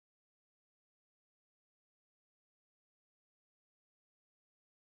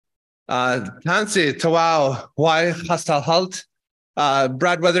Tansi, Tawau, Wai Hastal Halt,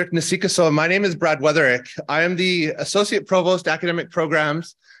 Brad Weatherick Nasikaso. My name is Brad Weatherick. I am the Associate Provost Academic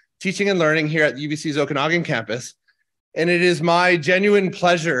Programs, Teaching and Learning here at the UBC's Okanagan campus. And it is my genuine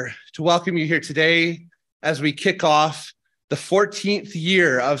pleasure to welcome you here today as we kick off the 14th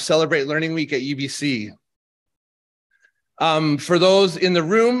year of Celebrate Learning Week at UBC. For those in the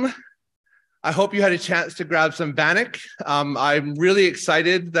room, I hope you had a chance to grab some bannock. I'm really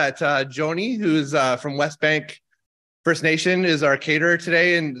excited that Joni, who's from West Bank First Nation, is our caterer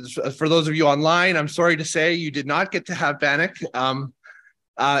today. And for those of you online, I'm sorry to say you did not get to have bannock.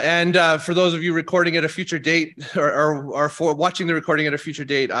 For those of you recording at a future date or for watching the recording at a future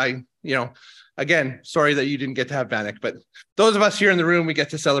date, again, sorry that you didn't get to have bannock. But those of us here in the room, we get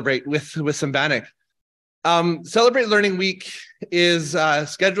to celebrate with some bannock. Celebrate Learning Week is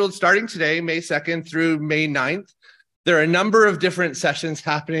scheduled starting today, May 2nd through May 9th. There are a number of different sessions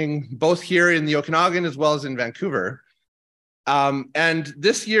happening both here in the Okanagan as well as in Vancouver. And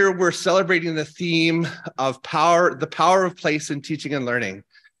this year we're celebrating the theme of the power of place in teaching and learning.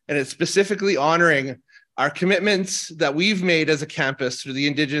 And it's specifically honoring our commitments that we've made as a campus through the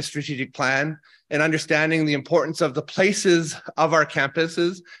Indigenous Strategic Plan and understanding the importance of the places of our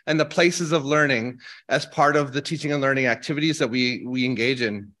campuses and the places of learning as part of the teaching and learning activities that we engage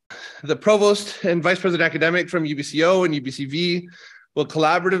in. The Provost and Vice President Academic from UBCO and UBCV will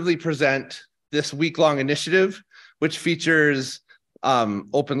collaboratively present this week-long initiative, which features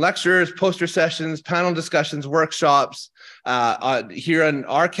open lectures, poster sessions, panel discussions, workshops. Here on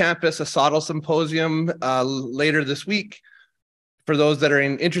our campus, a SOTL symposium later this week. For those that are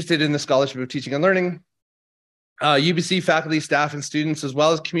interested in the Scholarship of Teaching and Learning, UBC faculty, staff, and students, as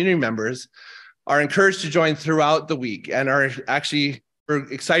well as community members, are encouraged to join throughout the week and we're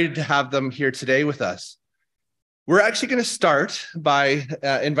excited to have them here today with us. We're actually going to start by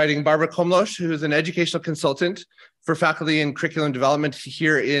inviting Barbara Komlosh, who is an educational consultant for faculty and curriculum development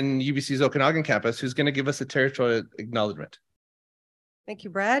here in UBC's Okanagan campus, who's going to give us a territorial acknowledgement. Thank you,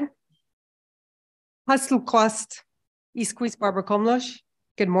 Brad. Haslu Kost. Isquis Barbara Komlosh.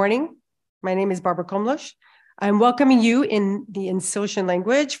 Good morning. My name is Barbara Komlosh. I'm welcoming you in the Syilxian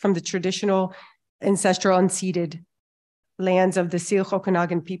language from the traditional ancestral unceded lands of the Syilx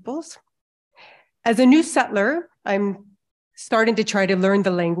Okanagan peoples. As a new settler, I'm starting to try to learn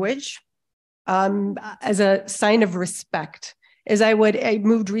the language as a sign of respect. I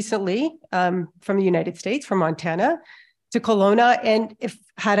moved recently from the United States, from Montana to Kelowna, and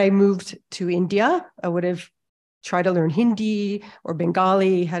had I moved to India, I would have try to learn Hindi or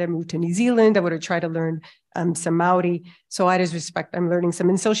Bengali. Had I moved to New Zealand, I would have tried to learn some Maori. So out of respect, I'm learning some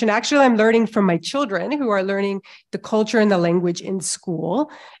Syilxian. Actually, I'm learning from my children who are learning the culture and the language in school.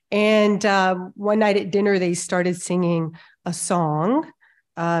 And one night at dinner, they started singing a song,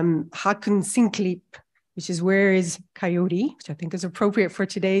 Hakun Sinklip, which is Where is Coyote, which I think is appropriate for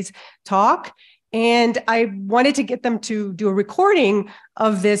today's talk. And I wanted to get them to do a recording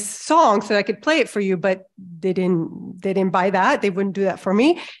of this song so that I could play it for you, but they didn't buy that. They wouldn't do that for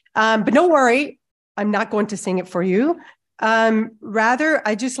me. But don't worry, I'm not going to sing it for you. Rather,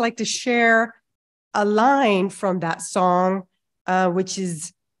 I just like to share a line from that song, which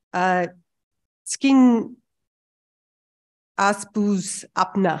is Skin Aspus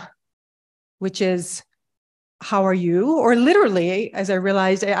Apna, which is how are you? Or literally, as I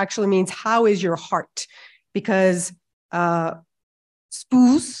realized, it actually means how is your heart? Because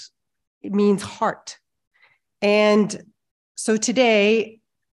spoos, it means heart. And so today,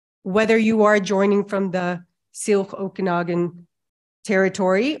 whether you are joining from the Syilx Okanagan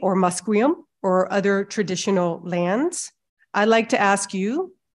territory or Musqueam or other traditional lands, I'd like to ask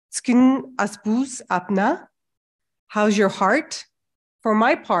you, Skin Aspus Apna, how's your heart? For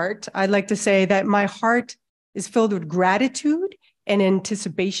my part, I'd like to say that my heart is filled with gratitude and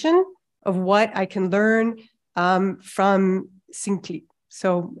anticipation of what I can learn from Sinklip.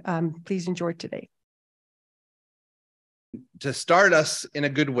 So please enjoy today. To start us in a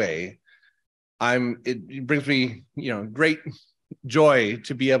good way, it brings me great joy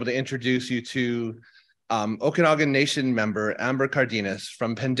to be able to introduce you to Okanagan Nation member Amber Cardenas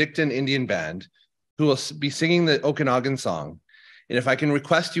from Penticton Indian Band, who will be singing the Okanagan song. And if I can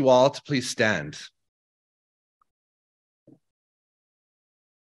request you all to please stand.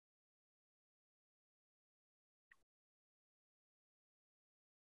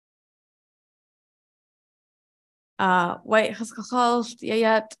 White Haskal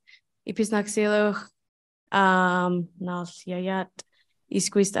Yayat, Ipisnak Syilx, Nals Yayat,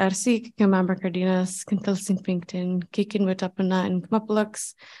 Isquist Arsik, Kamamber Cardenas, Kantilsing Pinkton, Kikin Witapana and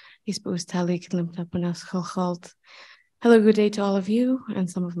Kmapalux, Ispus Talik, Limptapanas Hulhalt, Hello, good day to all of you and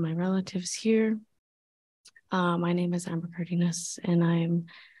some of my relatives here. My name is Amber Cardenas, and I'm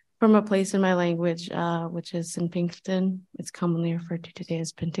from a place in my language, which is in Pinkerton. It's commonly referred to today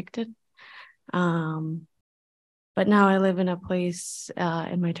as Penticton. But now I live in a place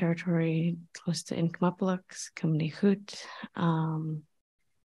in my territory close to Inkamapalux, Kamnihut.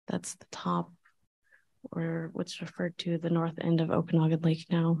 That's the top, or what's referred to the north end of Okanagan Lake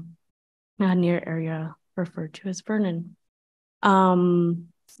now, near area referred to as Vernon.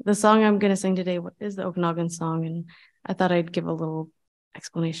 The song I'm going to sing today is the Okanagan song, and I thought I'd give a little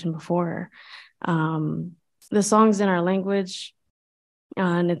explanation before. The song's in our language,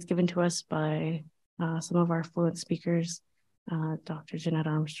 and it's given to us by some of our fluent speakers, Dr. Jeanette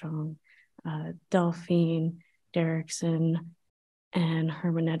Armstrong, Delphine Derrickson, and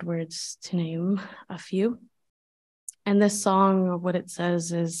Herman Edwards, to name a few. And this song, what it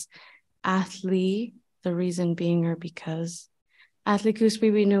says is, Athli, the reason being or because. Athli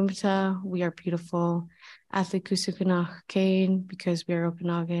kusbibi numta, we are beautiful. Athli kusukanach kain, because we are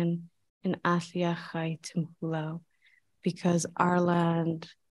Okanagan. And Athli achai timhulau, because our land,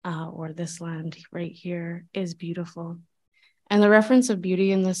 or this land right here, is beautiful. And the reference of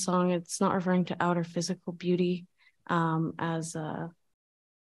beauty in this song, it's not referring to outer physical beauty as a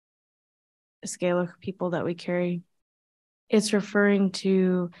scale of people that we carry. It's referring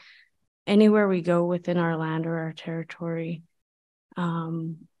to anywhere we go within our land or our territory,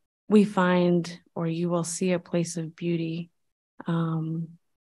 we find, or you will see, a place of beauty, and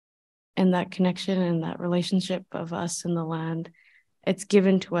that connection and that relationship of us and the land. It's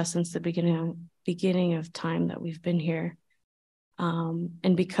given to us since the beginning of time that we've been here,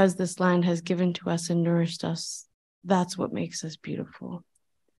 and because this land has given to us and nourished us, that's what makes us beautiful.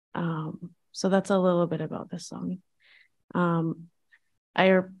 So that's a little bit about this song. I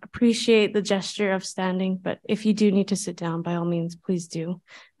appreciate the gesture of standing, but if you do need to sit down, by all means, please do.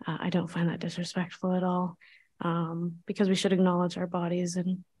 I don't find that disrespectful at all, because we should acknowledge our bodies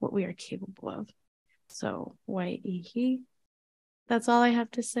and what we are capable of. So, wai'ihi. That's all I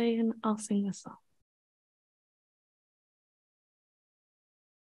have to say, and I'll sing the song.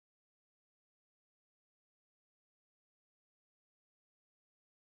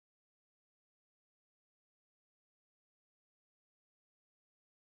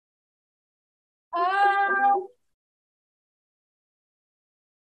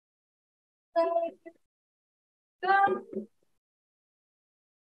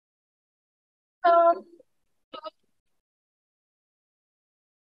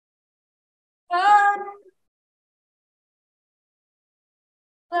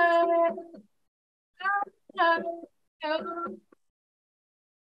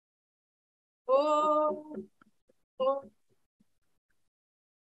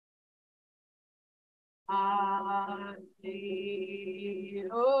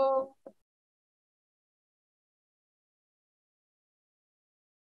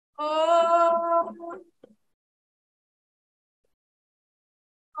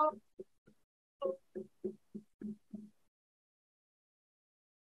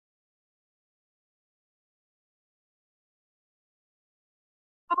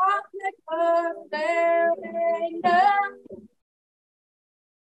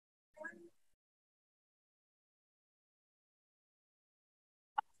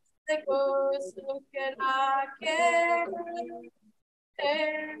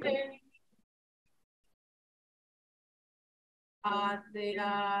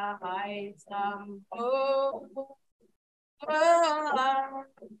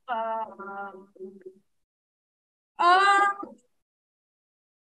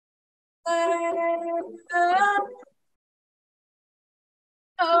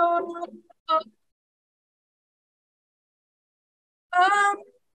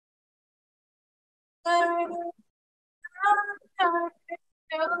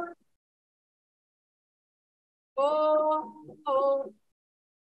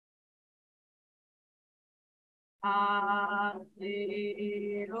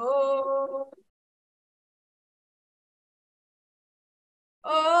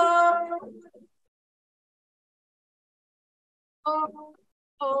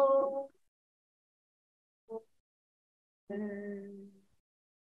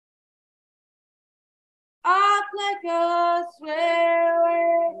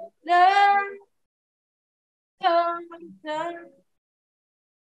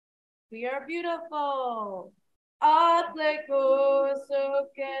 We are beautiful.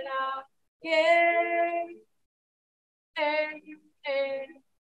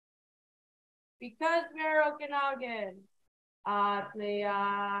 Because we're Okanagan.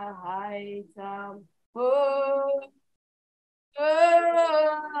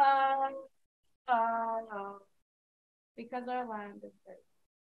 Because our land is very.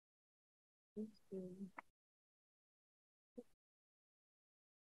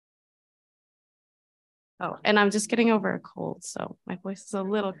 Oh, and I'm just getting over a cold, so my voice is a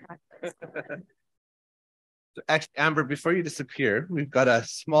little cracked. Actually, Amber, before you disappear, we've got a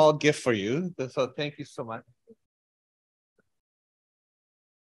small gift for you. So thank you so much.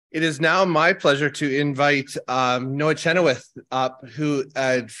 It is now my pleasure to invite Noah Chenoweth up, who,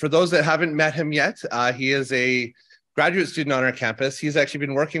 for those that haven't met him yet, he is a graduate student on our campus. He's actually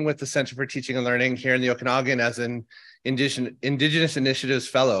been working with the Center for Teaching and Learning here in the Okanagan as an Indigenous Initiatives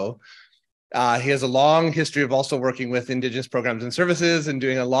Fellow. He has a long history of also working with Indigenous programs and services and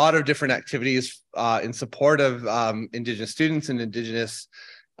doing a lot of different activities in support of Indigenous students and Indigenous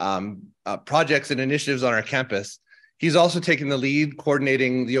projects and initiatives on our campus. He's also taken the lead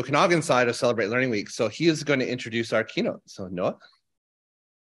coordinating the Okanagan side of Celebrate Learning Week. So he is going to introduce our keynote. So Noah.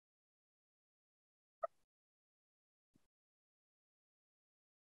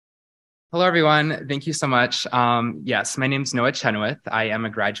 Hello, everyone. Thank you so much. Yes, my name is Noah Chenoweth. I am a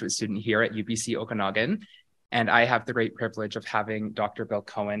graduate student here at UBCO Okanagan, and I have the great privilege of having Dr. Bill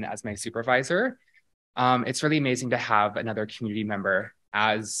Cohen as my supervisor. It's really amazing to have another community member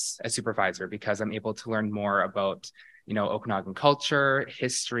as a supervisor because I'm able to learn more about, Okanagan culture,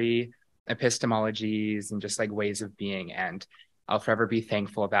 history, epistemologies, and just like ways of being. And I'll forever be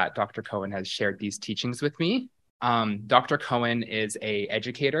thankful that Dr. Cohen has shared these teachings with me. Dr. Cohen is an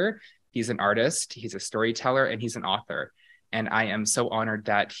educator. He's an artist, he's a storyteller, and he's an author. And I am so honored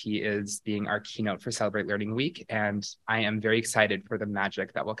that he is being our keynote for Celebrate Learning Week. And I am very excited for the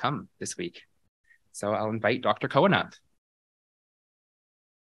magic that will come this week. So I'll invite Dr. Cohen up.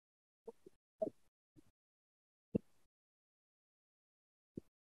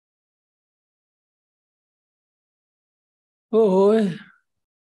 Oh,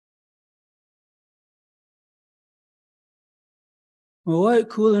 White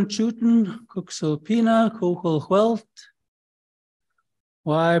cool and shooting, cook sulpina, cool welt.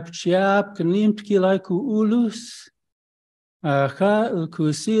 Wipe chiap, can limt kilaiku ulus. Cha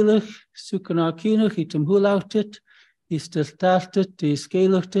ilku Syilx Okanagan, item hulautit, is the taftit, is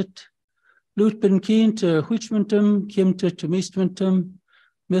scalutit. Lutben keen to whichmentum, kim to mistmentum,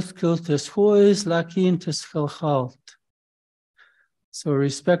 milkil tis hoys, lakin tis chalchalt. So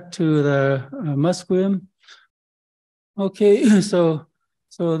respect to the Musqueam. Okay, so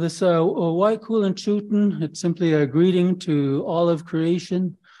this white cool and shootin', it's simply a greeting to all of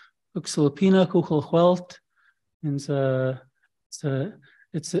creation. Uxalpina kuchelwelt.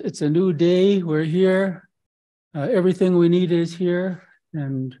 It's a new day. We're here. Everything we need is here,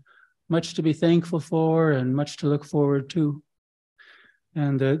 and much to be thankful for, and much to look forward to.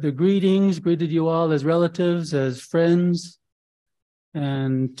 And the greetings greeted you all as relatives, as friends,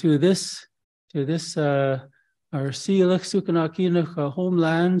 and to this. Our Syilx Okanagan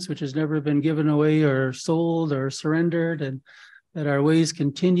homelands, which has never been given away or sold or surrendered, and that our ways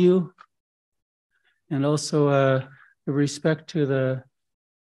continue. And also the respect to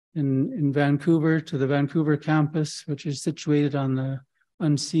in Vancouver, to the Vancouver campus, which is situated on the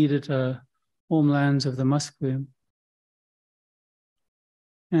unceded homelands of the Musqueam.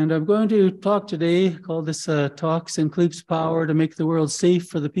 And I'm going to talk today, call this talk, Syilx's Power to Make the World Safe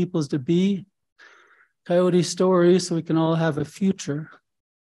for the Peoples to Be. Coyote story, so we can all have a future.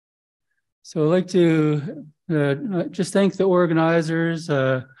 So I'd like to just thank the organizers,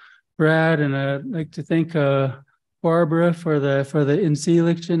 Brad, and I'd like to thank Barbara for the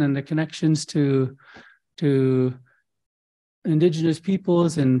Syilxian and the connections to Indigenous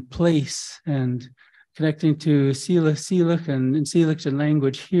peoples and place, and connecting to Syilx and Syilxian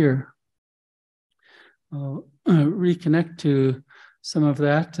language here. I'll reconnect to some of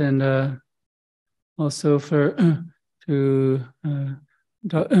that, and also to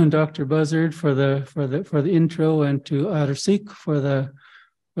Dr. Buzzard for the intro, and to Arsik for the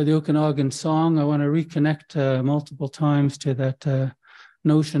Okanagan song. I want to reconnect multiple times to that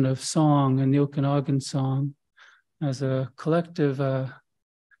notion of song and the Okanagan song as a collective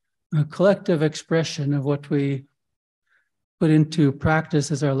expression of what we put into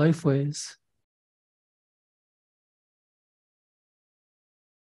practice as our lifeways.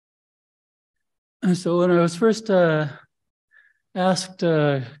 And so when I was first asked,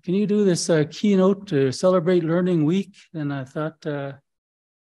 can you do this keynote to celebrate Learning Week? And I thought, well,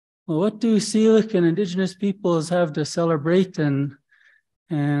 what do Syilx and Indigenous peoples have to celebrate? And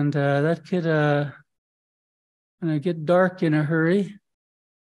that could get dark in a hurry.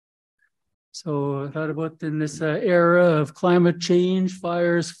 So I thought about in this era of climate change,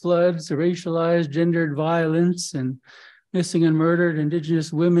 fires, floods, racialized, gendered violence, and missing and murdered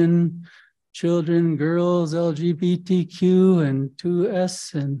Indigenous women, children, girls, LGBTQ and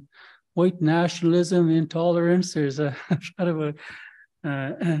 2S, and white nationalism, intolerance. There's a kind of a,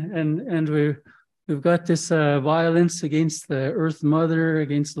 and we've got this violence against the Earth Mother,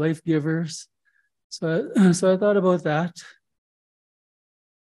 against life givers. So I thought about that,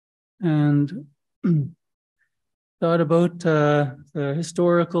 and thought about the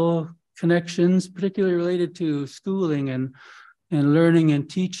historical connections, particularly related to schooling and learning and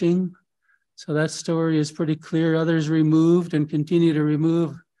teaching. So that story is pretty clear. Others removed and continue to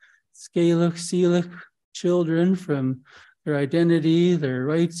remove Syilx children from their identity, their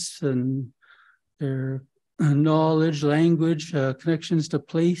rights, and their knowledge, language, connections to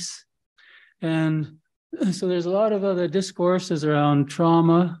place. And so there's a lot of other discourses around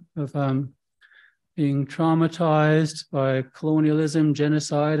trauma, of being traumatized by colonialism,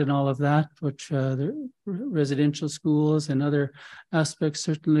 genocide, and all of that, which the residential schools and other aspects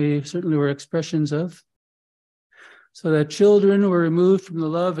certainly were expressions of. So that children were removed from the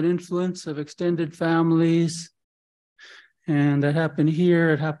love and influence of extended families. And that happened here.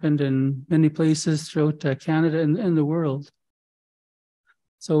 It happened in many places throughout Canada and the world.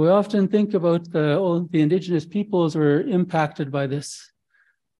 So we often think about the Indigenous peoples were impacted by this.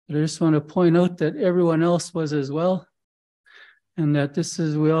 But I just want to point out that everyone else was as well. And that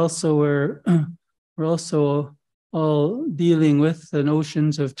we're also all dealing with the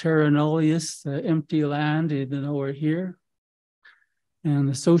notions of terra nullius, the empty land, even though we're here. And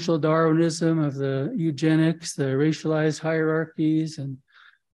the social Darwinism of the eugenics, the racialized hierarchies, and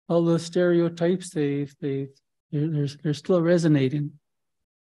all those stereotypes, they're still resonating.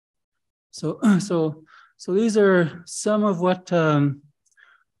 So these are some of what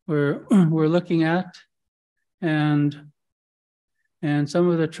we're looking at, and some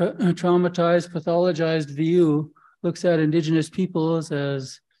of the traumatized, pathologized view looks at Indigenous peoples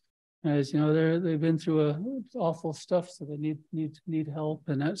as you know, they've been through awful stuff, so they need help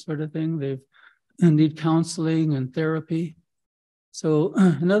and that sort of thing. They need counseling and therapy. So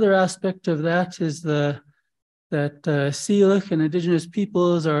another aspect of that is that Syilx and Indigenous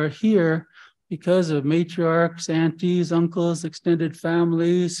peoples are here because of matriarchs, aunties, uncles, extended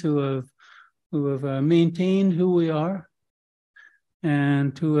families who have maintained who we are,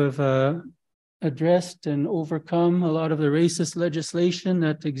 and who have addressed and overcome a lot of the racist legislation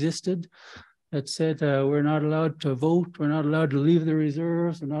that existed, that said we're not allowed to vote, we're not allowed to leave the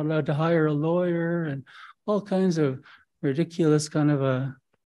reserves, we're not allowed to hire a lawyer, and all kinds of ridiculous kind of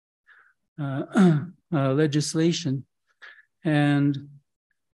legislation. And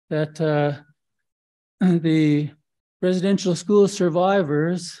that the residential school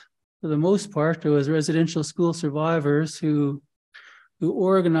survivors, for the most part, it was residential school survivors who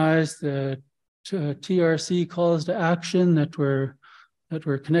organized the TRC calls to action that we're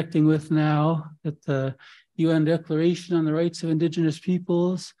connecting with now, at the UN Declaration on the Rights of Indigenous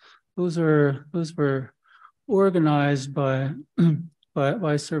Peoples. Those were organized by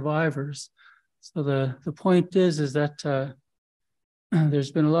survivors. So the point is that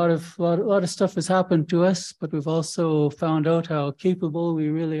there's been a lot of stuff has happened to us, but we've also found out how capable we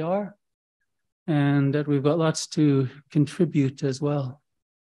really are, and that we've got lots to contribute as well.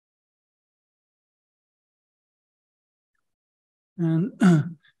 And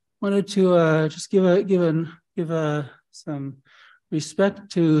wanted to just give some respect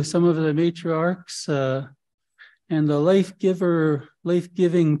to some of the matriarchs and the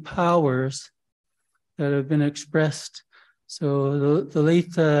life-giving powers that have been expressed. So the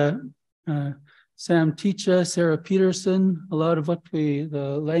late Sam Teacher, Sarah Peterson, a lot of what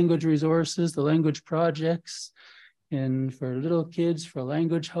the language resources, the language projects, and for little kids, for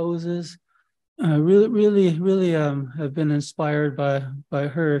language houses, really have been inspired by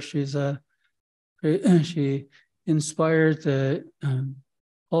her. She inspired the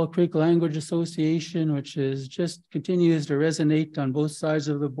Hall Creek Language Association, which continues to resonate on both sides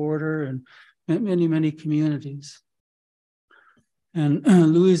of the border and many communities. And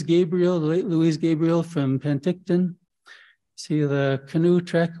Louise Gabriel, the late Louise Gabriel from Penticton, see, the canoe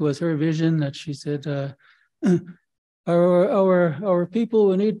trek was her vision, that she said, our people,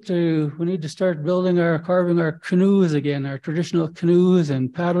 we need to start carving our canoes again, our traditional canoes,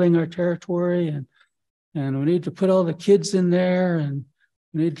 and paddling our territory, and we need to put all the kids in there, and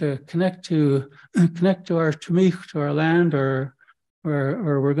we need to connect to our tumich, to our land, or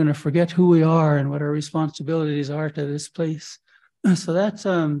we're going to forget who we are and what our responsibilities are to this place. So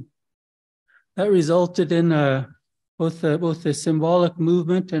that resulted in both the symbolic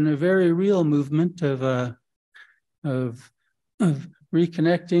movement and a very real movement of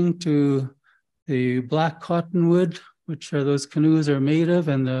reconnecting to the black cottonwood which are those canoes are made of,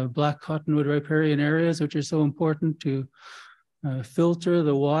 and the black cottonwood riparian areas, which are so important to filter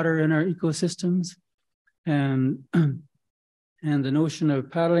the water in our ecosystems, and the notion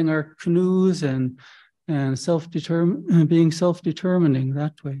of paddling our canoes and being self-determining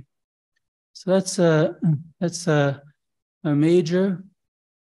that way. So that's a major,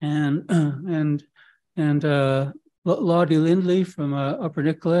 and Lottie Lindley from Upper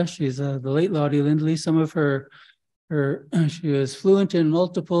Nicola. She's the late Lottie Lindley. Some of she was fluent in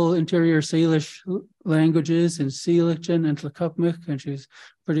multiple interior Syilx languages, in Syilxian and Tlakupmik, and she's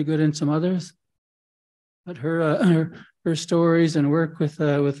pretty good in some others. But her stories and work with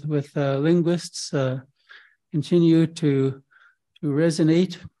linguists continue to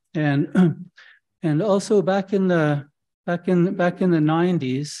resonate, and also back in the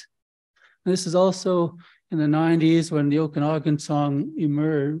 90s. This is also in the 90s when the Okanagan song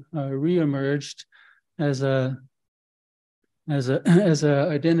reemerged as a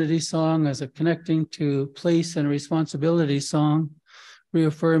identity song, as a connecting to place and responsibility song,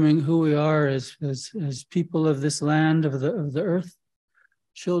 reaffirming who we are as people of this land, of the earth,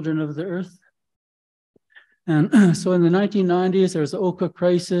 children of the earth. And so in the 1990s, there was the Oka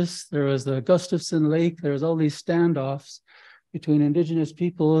crisis, there was the Gustafson Lake, there was all these standoffs between Indigenous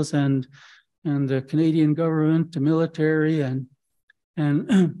peoples and the Canadian government, the military, and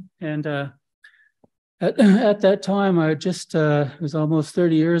at that time, I just it was almost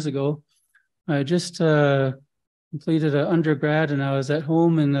 30 years ago. I just completed an undergrad, and I was at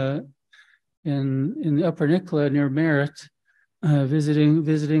home in the Upper Nicola near Merritt,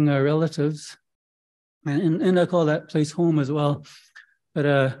 visiting our relatives, and I call that place home as well.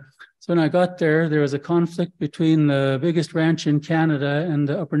 But so when I got there, there was a conflict between the biggest ranch in Canada and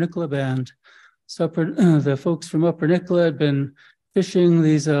the Upper Nicola Band. So the folks from Upper Nicola had been fishing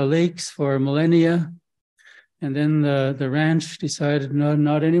these lakes for millennia, and then the ranch decided no,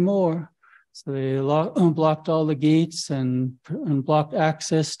 not anymore. So they blocked all the gates and blocked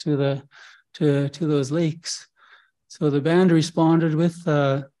access to those lakes. So the band responded with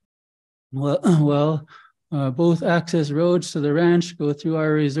both access roads to the ranch go through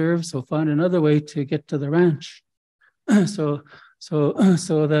our reserve, so find another way to get to the ranch. So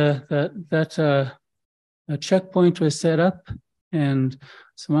that checkpoint was set up, and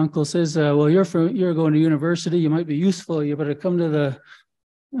some uncle says, "Well, you're going to university. You might be useful. You better come to the.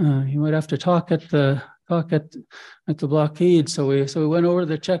 You might have to talk at the blockade." So we went over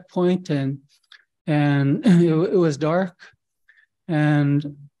the checkpoint, and it was dark,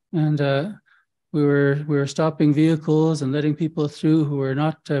 and we were stopping vehicles and letting people through who were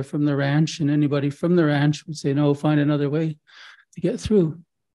not from the ranch, and anybody from the ranch would say, "No, find another way to get through."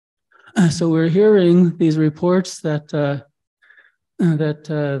 So we're hearing these reports that the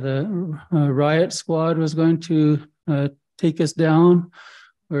riot squad was going to take us down.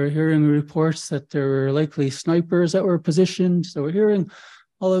 We're hearing reports that there were likely snipers that were positioned. So we're hearing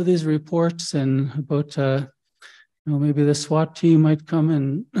all of these reports and about maybe the SWAT team might come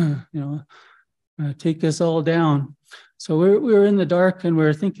and take us all down. So we were in the dark, and we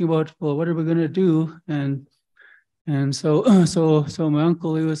were thinking about, well, what are we going to do? And so my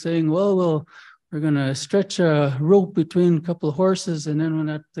uncle, he was saying, well, we're going to stretch a rope between a couple of horses, and then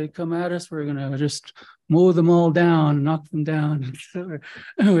when they come at us, we're going to just mow them all down, knock them down. So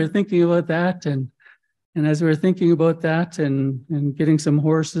we're thinking about that, and as we were thinking about that, and getting some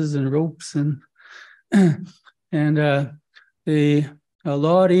horses and ropes, and the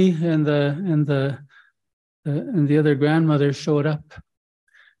Lottie and the other grandmother showed up.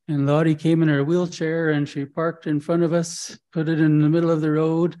 And Lottie came in her wheelchair, and she parked in front of us, put it in the middle of the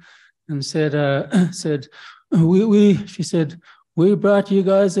road, and said, she said, "We brought you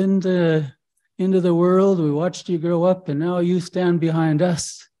guys into the world. We watched you grow up, and now you stand behind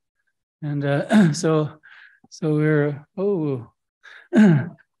us." And so we're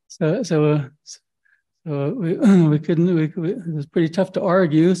we couldn't. It was pretty tough to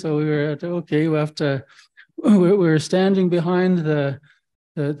argue. So we were okay. We have to. We were standing behind the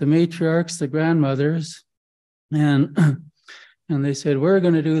matriarchs, the grandmothers, and they said, "We're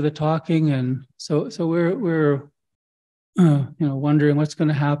going to do the talking." And so we're wondering what's going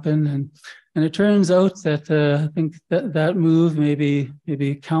to happen, and it turns out that I think that move maybe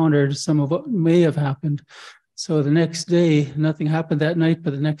countered some of what may have happened. So the next day, nothing happened that night,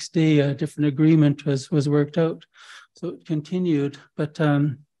 but the next day a different agreement was worked out. So it continued, but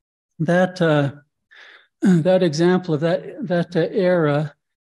that example of that era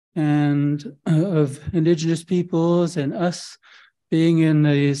and of Indigenous peoples and us being in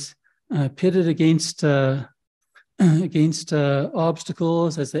these pitted against against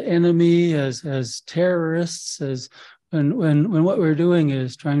obstacles, as the enemy, as terrorists, as when what we're doing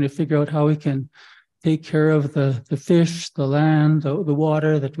is trying to figure out how we can take care of the fish, the land, the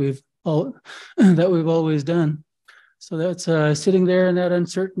water that we've always done. So that's sitting there in that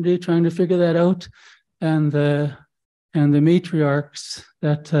uncertainty, trying to figure that out, and the matriarchs,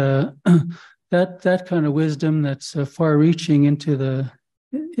 that that kind of wisdom that's far-reaching into the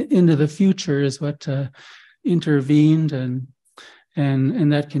future is what intervened, and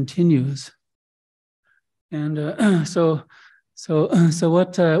that continues. And so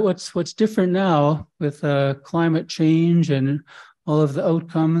what's different now with climate change and all of the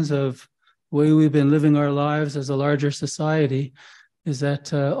outcomes of the way we've been living our lives as a larger society is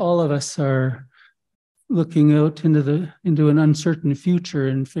that all of us are looking out into an uncertain future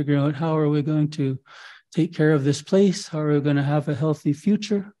and figuring out how are we going to take care of this place, how are we going to have a healthy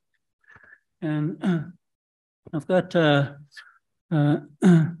future. And I've got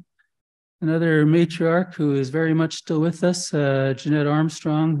another matriarch who is very much still with us, Jeanette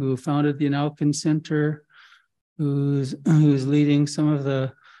Armstrong, who founded the Okanagan Center, who's leading some of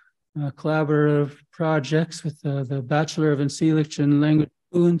the collaborative projects with the Bachelor of Syilx in Language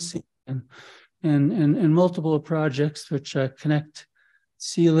Fluency and multiple projects which connect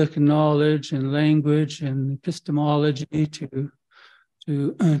Syilx knowledge and language and epistemology to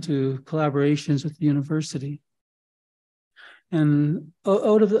collaborations with the university. And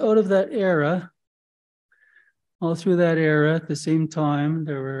out of that era, all through that era, at the same time,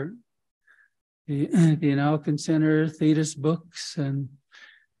 there were the Okanagan Center, Thetis books, and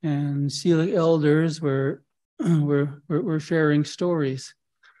Syilx elders were sharing stories.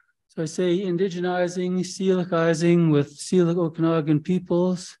 So I say indigenizing, Syilxizing with Syilx Okanagan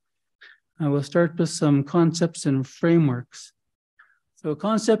peoples. I will start with some concepts and frameworks. So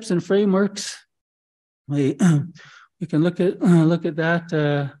concepts and frameworks, we can look at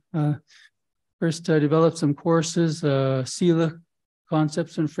that. First, develop some courses, Syilx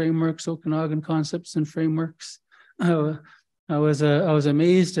concepts and frameworks, Okanagan concepts and frameworks. I was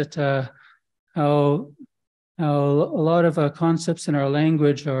amazed at how a lot of concepts in our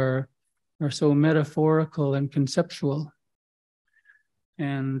language are so metaphorical and conceptual.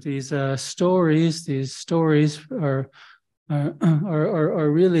 And these stories are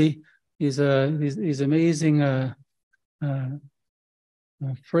really these amazing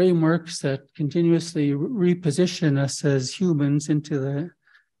frameworks that continuously reposition us as humans into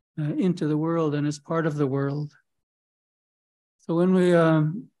the world and as part of the world. So when we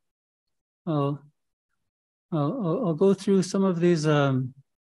I'll go through some of these concepts.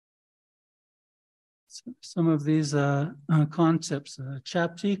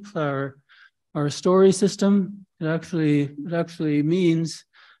 Chaptik, our story system, it actually means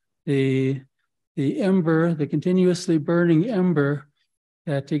the ember, the continuously burning ember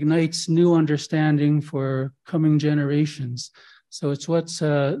that ignites new understanding for coming generations. So it's what's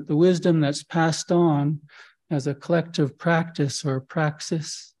the wisdom that's passed on as a collective practice or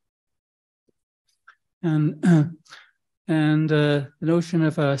praxis. And the notion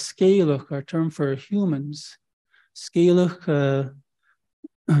of Syilx, our term for humans. Syilx,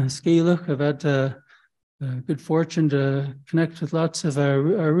 I've had good fortune to connect with lots of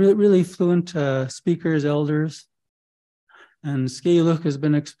really fluent speakers, elders. And Syilx has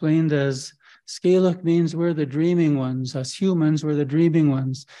been explained as, Syilx means we're the dreaming ones. Us humans, we're the dreaming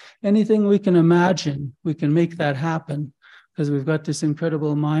ones. Anything we can imagine, we can make that happen because we've got this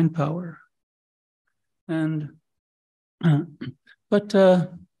incredible mind power. And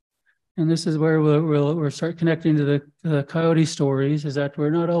this is where we'll start connecting to the Coyote stories, is that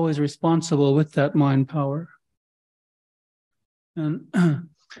we're not always responsible with that mind power. And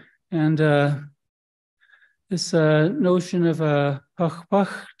this notion of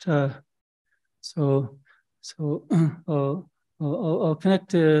pachpacht. So I'll connect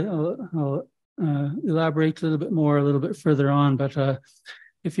to. I'll elaborate a little bit further on, but.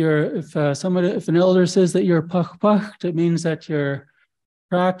 If an elder says that you're pachpacht, it means that your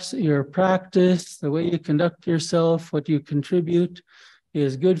practice, the way you conduct yourself, what you contribute,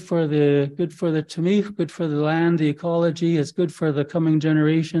 is good for the tamich, good for the land, the ecology. It's good for the coming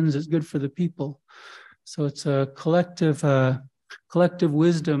generations. It's good for the people. So it's a collective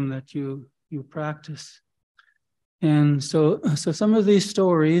wisdom that you practice. And so some of these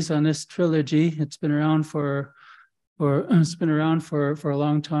stories on this trilogy, it's been around for a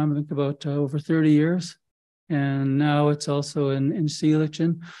long time, I think about over 30 years. And now it's also in Syilx.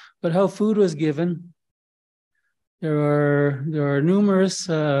 But how food was given, there are numerous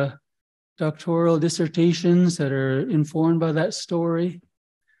doctoral dissertations that are informed by that story.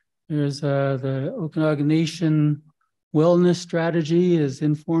 There's the Okanagan Nation wellness strategy is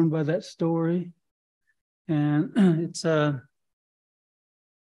informed by that story. And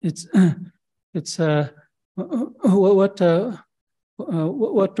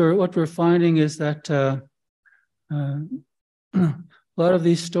what we're finding is that a lot of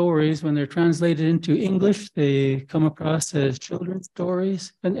these stories, when they're translated into English, they come across as children's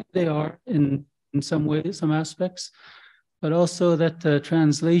stories, and they are in some ways, some aspects, but also that the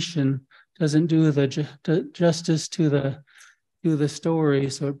translation doesn't do the justice to the story.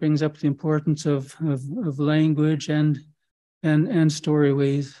 So it brings up the importance of language and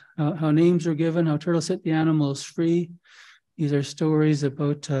storyways, how names are given, how turtles set the animals free. These are stories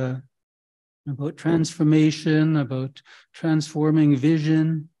about transformation, about transforming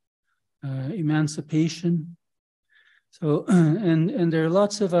vision, emancipation. So, and there are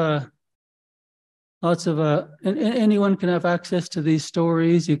lots of and anyone can have access to these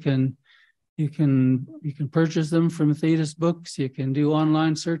stories. You can purchase them from Thetis Books. You can do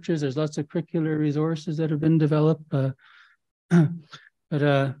online searches. There's lots of curricular resources that have been developed. But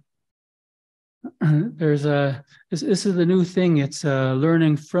there's this is the new thing. It's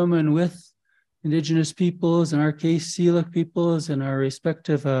learning from and with Indigenous peoples, in our case, Syilx peoples, in our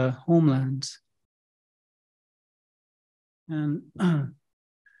respective homelands. And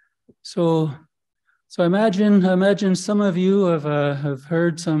so I imagine some of you have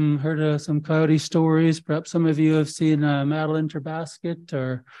heard some Coyote stories. Perhaps some of you have seen Madeline Terbasket,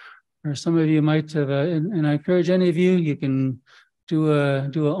 or some of you might have. And I encourage any of you, you can do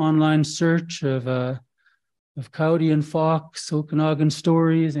an online search of Coyote and Fox Okanagan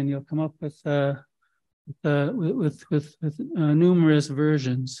stories, and you'll come up with numerous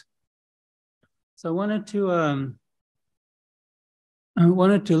versions. So I wanted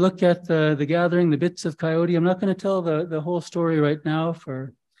to look at the gathering, the bits of Coyote. I'm not going to tell the whole story right now,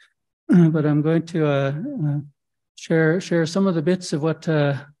 but I'm going to share some of the bits of what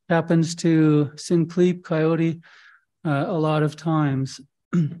happens to Syilx Coyote a lot of times.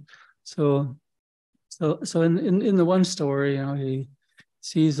 So in the one story, he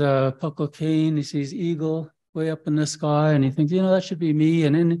sees a puckle cane, he sees eagle way up in the sky, and he thinks, that should be me.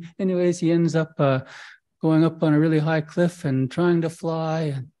 And anyways, he ends up going up on a really high cliff and trying to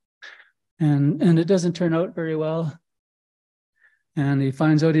fly, and it doesn't turn out very well. And he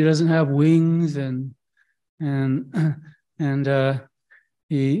finds out he doesn't have wings, and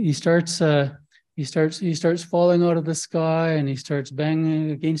he starts falling out of the sky, and he starts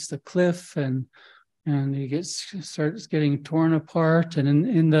banging against the cliff, and he starts getting torn apart. And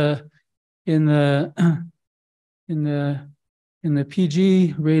in the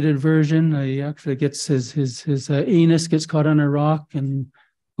PG rated version, he actually gets his anus gets caught on a rock, and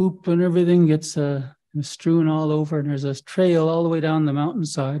poop and everything gets strewn all over. And there's a trail all the way down the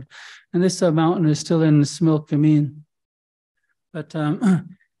mountainside. And this mountain is still in Syilx. But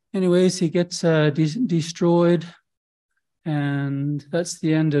anyways, he gets destroyed, and that's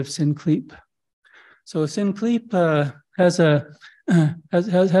the end of Syilx. So Syilx has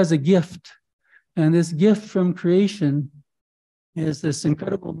a gift, and this gift from creation is this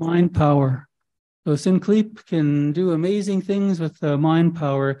incredible mind power. So Syilx can do amazing things with mind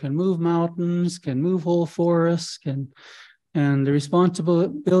power, can move mountains, can move whole forests, and the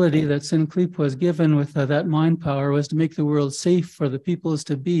responsibility that Syilx was given with that mind power was to make the world safe for the peoples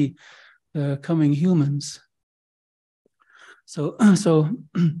to be the coming humans. But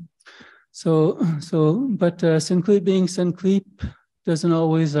Syilx being Syilx doesn't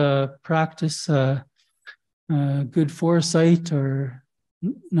always practice good foresight, or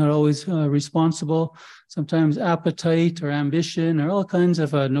not always responsible. Sometimes appetite or ambition or all kinds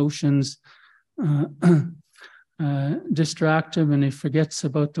of notions distract him, and he forgets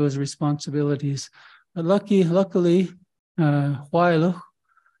about those responsibilities. But luckily, Huayluch,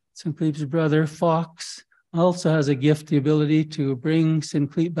 Syilx's brother, Fox, also has a gift, the ability to bring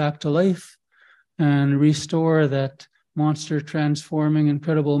Syilx back to life and restore that monster transforming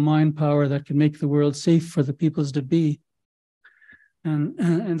incredible mind power that can make the world safe for the peoples to be.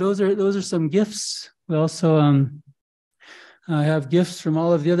 And those are some gifts. We also have gifts from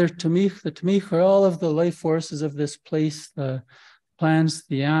all of the other Tamich. The Tamich are all of the life forces of this place: the plants,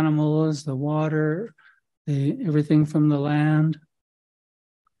 the animals, the water, everything from the land,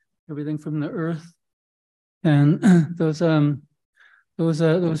 everything from the earth. And those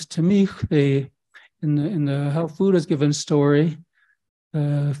Tamich, they in the how food is given story,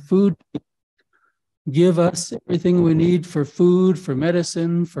 food give us everything we need for food, for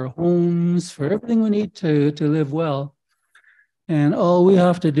medicine, for homes, for everything we need to live well. And all we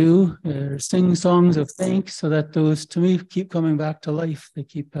have to do is sing songs of thanks so that those Tamich keep coming back to life. They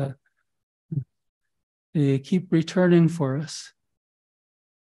keep they keep returning for us.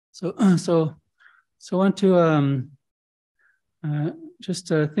 So I want to just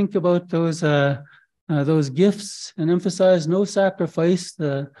think about those gifts and emphasize no sacrifice.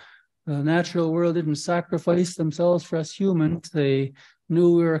 The natural world didn't sacrifice themselves for us humans. They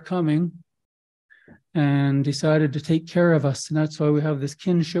knew we were coming and decided to take care of us. And that's why we have this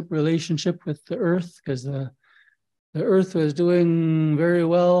kinship relationship with the earth, because the earth was doing very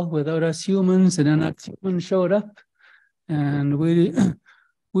well without us humans, and then us humans showed up, and we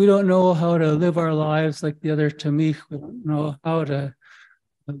don't know how to live our lives like the other Tamich. We don't know how to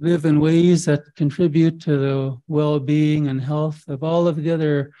live in ways that contribute to the well-being and health of all of the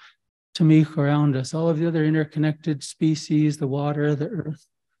other Tamich around us, all of the other interconnected species, the water, the earth.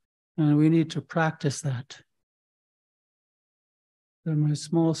 And we need to practice that. On my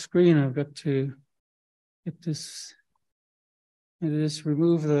small screen, I've got to get this. I just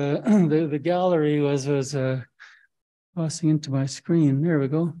remove the gallery was crossing into my screen. There we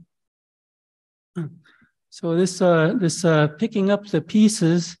go. So this picking up the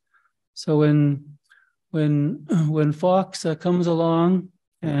pieces. So when Fox comes along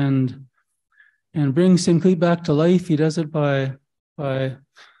and brings Syilx back to life, he does it by where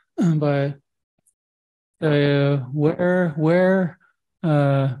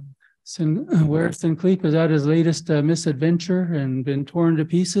Syilx is at his latest misadventure and been torn to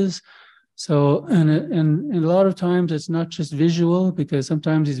pieces. So, and a lot of times it's not just visual, because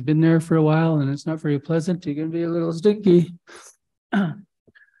sometimes he's been there for a while and it's not very pleasant. He can be a little sticky.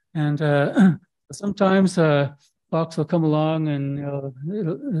 And sometimes Fox will come along and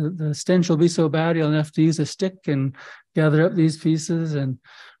the stench will be so bad he'll have to use a stick and gather up these pieces and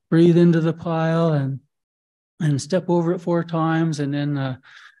breathe into the pile and step over it 4 times, and then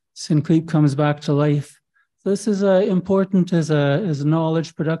Syilx comes back to life. So this is important as a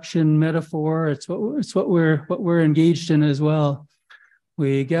knowledge production metaphor. It's what we're engaged in as well.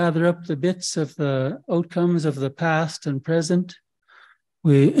 We gather up the bits of the outcomes of the past and present.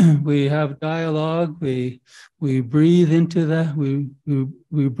 We have dialogue. We breathe into that. We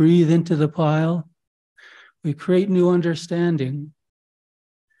breathe into the pile. We create new understanding.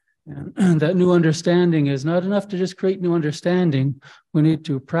 And that new understanding is not enough to just create new understanding. We need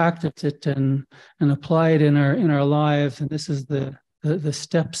to practice it and apply it in our lives. And this is the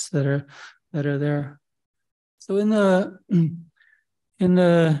steps that are there. So in the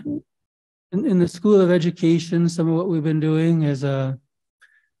School of Education, some of what we've been doing is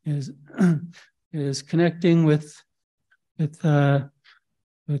connecting with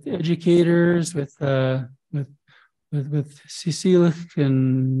educators, with Syilx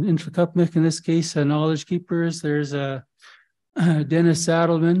and Intracupmic, in this case, knowledge keepers. There's Dennis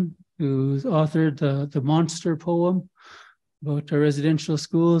Saddleman, who's authored the Monster poem about residential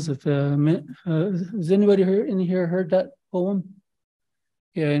schools. Has anybody in here heard that poem?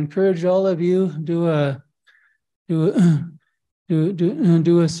 Yeah, I encourage all of you do a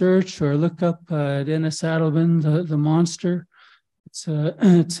search or look up Dennis Saddleman, the Monster.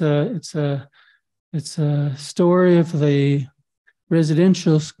 It's a story of the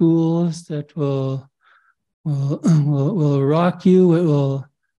residential schools that will rock you. It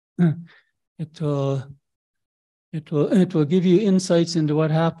will give you insights into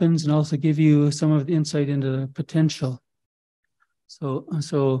what happens, and also give you some of the insight into the potential.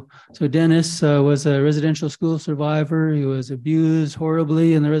 So Dennis was a residential school survivor. He was abused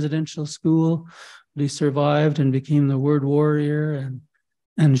horribly in the residential school, but he survived and became the word warrior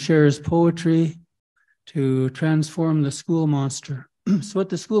and shares poetry to transform the school monster. So what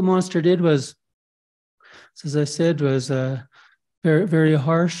the school monster did was, as I said, was very, very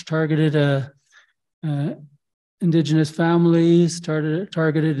harsh, targeted Indigenous families,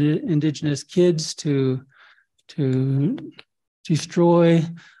 targeted Indigenous kids to destroy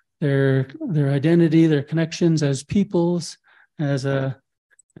their identity, their connections as peoples, as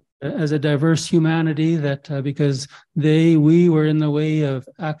a diverse humanity, that because we were in the way of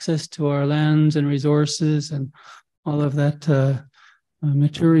access to our lands and resources and all of that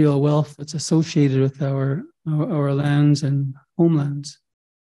material wealth that's associated with our lands and homelands.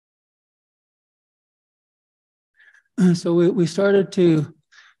 So we started to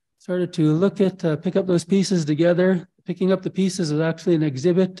look at pick up those pieces together. Picking up the pieces was actually an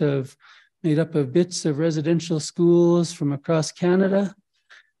exhibit made up of bits of residential schools from across Canada.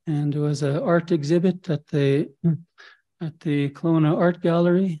 And it was an art exhibit at the Kelowna Art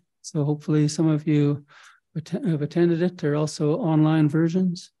Gallery. So hopefully some of you have attended it. There are also online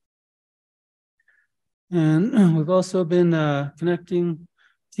versions. And we've also been connecting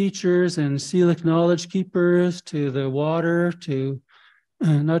teachers and Syilx knowledge keepers to the water, to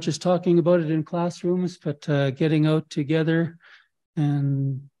not just talking about it in classrooms, but getting out together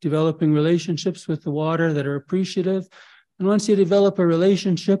and developing relationships with the water that are appreciative. And once you develop a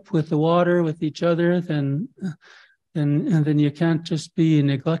relationship with the water, with each other, then you can't just be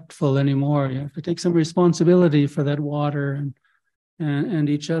neglectful anymore. You have to take some responsibility for that water and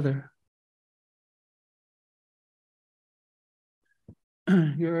each other.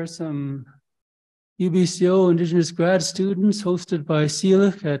 Here are some UBCO Indigenous grad students hosted by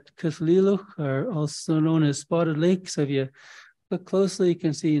Syilx at Syilx, or also known as Spotted Lake. So if you look closely, you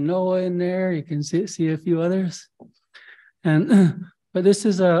can see Noah in there. You can see a few others. And but this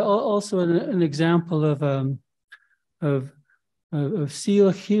is also an example of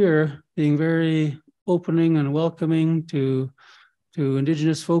Syilx here being very opening and welcoming to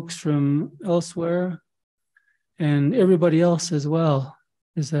Indigenous folks from elsewhere, and everybody else as well.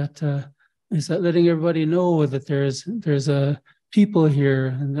 Is that letting everybody know that there's a people here,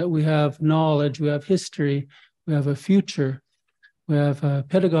 and that we have knowledge, we have history, we have a future, we have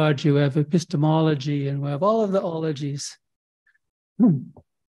pedagogy, we have epistemology, and we have all of the ologies.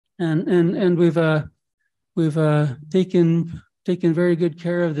 And we've taken very good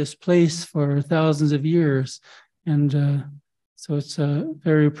care of this place for thousands of years, and so it's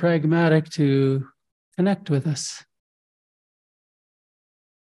very pragmatic to connect with us.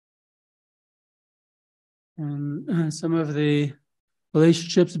 And some of the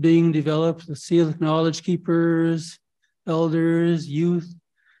relationships being developed with Syilx knowledge keepers, elders, youth,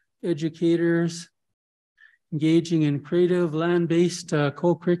 educators, engaging in creative land-based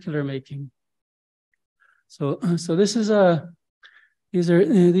co-curricular making. So this is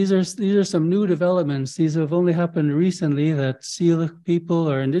these are some new developments. These have only happened recently, that Syilx people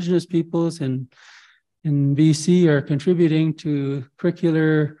or Indigenous peoples in BC are contributing to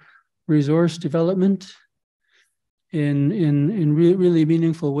curricular resource development in really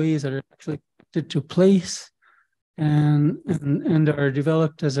meaningful ways that are actually connected to place and are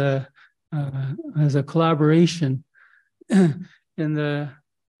developed as a collaboration. In the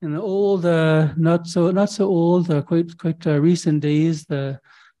old, not so old, quite recent days,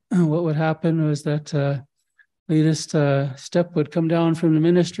 what would happen was that latest step would come down from the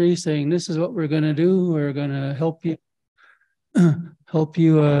ministry saying, "This is what we're going to do. We're going to help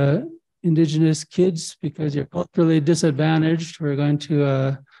you Indigenous kids, because you're culturally disadvantaged. We're going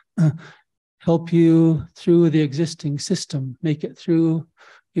to help you through the existing system, make it through,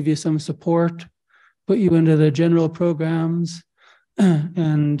 give you some support, put you into the general programs,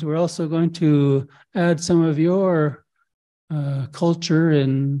 and we're also going to add some of your culture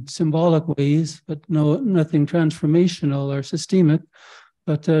in symbolic ways, but nothing transformational or systemic,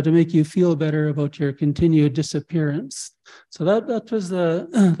 but to make you feel better about your continued disappearance." So that's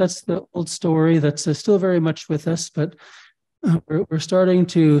the old story that's still very much with us, but we're starting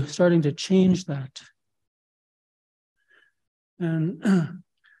to change that. And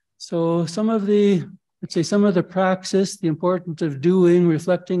so some of the praxis, the importance of doing,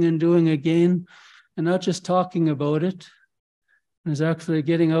 reflecting and doing again, and not just talking about it, is actually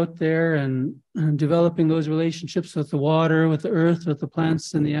getting out there and developing those relationships with the water, with the earth, with the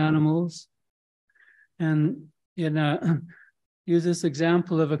plants and the animals. And use this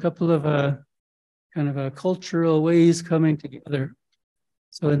example of a couple of kind of cultural ways coming together.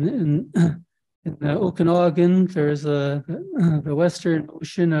 So in the Okanagan, there's the Western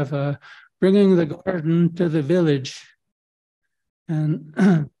notion of bringing the garden to the village, and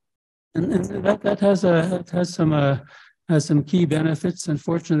that has some key benefits.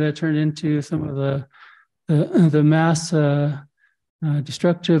 Unfortunately, that turned into some of the mass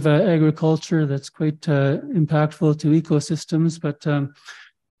destructive agriculture that's quite impactful to ecosystems.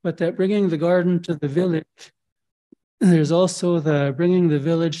 But that bringing the garden to the village, there's also the bringing the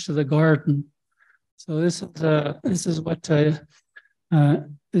village to the garden. So this is what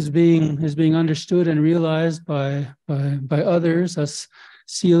is being understood and realized by others. Us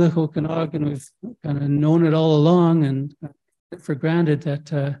Syilx Okanagan, we've kind of known it all along and for granted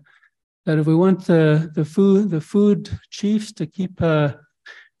that if we want the food chiefs to keep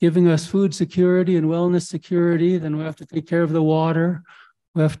giving us food security and wellness security, then we have to take care of the water.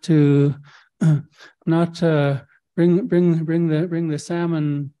 We have to not bring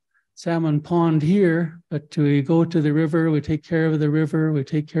the salmon pond here, but we go to the river. We take care of the river. We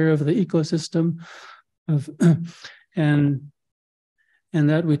take care of the ecosystem and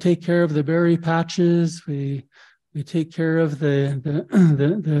that we take care of the berry patches. We take care of the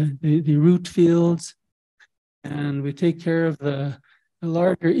root fields, and we take care of the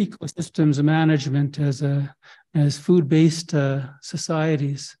larger ecosystems management as food-based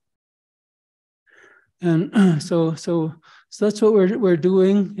societies. And so So that's what we're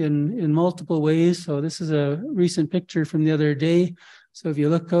doing in multiple ways. So this is a recent picture from the other day. So if you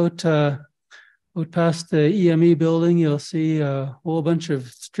look out past the EME building, you'll see a whole bunch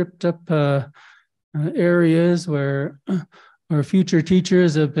of stripped up areas where future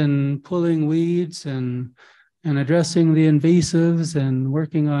teachers have been pulling weeds and addressing the invasives and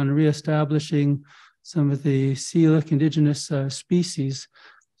working on reestablishing some of the Syilx indigenous species.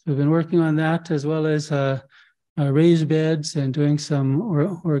 So we've been working on that, as well as raised beds and doing some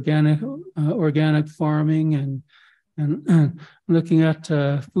organic farming and looking at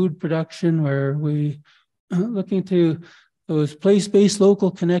food production, where we looking to those place-based local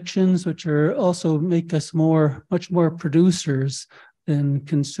connections, which are also make us much more producers than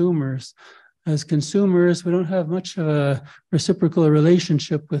consumers. As consumers, we don't have much of a reciprocal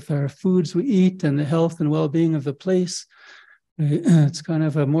relationship with our foods we eat and the health and well-being of the place. It's kind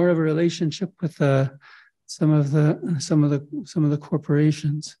of more of a relationship with some of the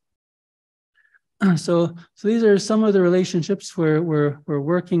corporations. So these are some of the relationships we're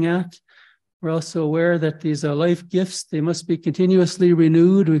working at. We're also aware that these life gifts, they must be continuously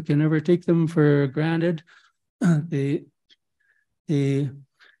renewed. We can never take them for granted. The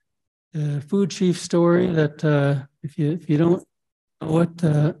food chief story that if you don't know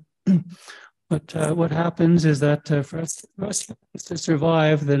what happens is that for us to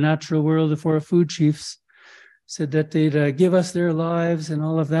survive, the natural world of our food chiefs said that they'd give us their lives and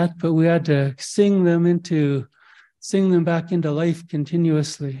all of that, but we had to sing them back into life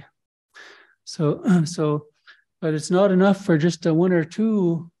continuously. But it's not enough for just one or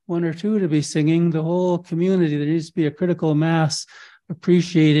two to be singing. The whole community, there needs to be a critical mass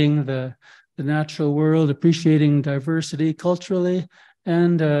appreciating the natural world, appreciating diversity culturally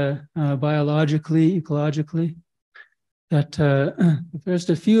and biologically, ecologically. That if just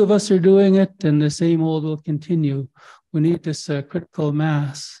a few of us are doing it, then the same old will continue. We need this critical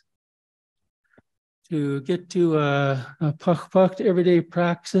mass to get to a everyday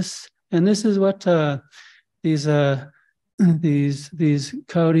praxis. And this is what these Coyote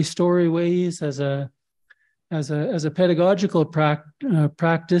storyways as a pedagogical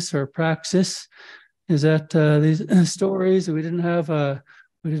practice or praxis is that these stories we didn't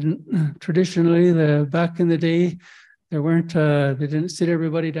traditionally back in the day. There weren't, they didn't sit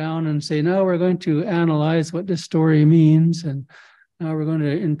everybody down and say, now we're going to analyze what this story means. And now we're going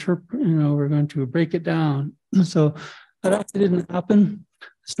to interpret, we're going to break it down. So that actually didn't happen.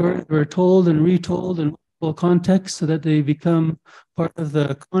 Stories were told and retold in multiple contexts so that they become part of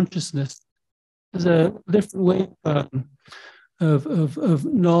the consciousness. There's a different way of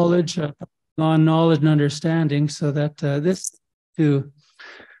knowledge, non-knowledge and understanding, so that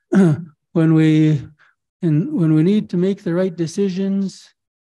when we need to make the right decisions,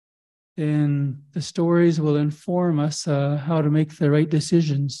 then the stories will inform us how to make the right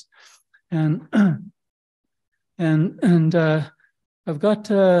decisions. And I've got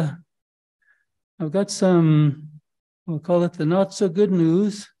some, we'll call it the not so good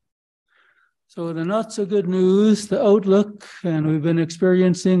news. So the not so good news, the outlook, and we've been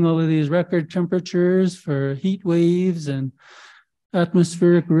experiencing all of these record temperatures for heat waves and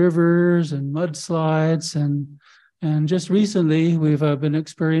atmospheric rivers and mudslides, and just recently we've been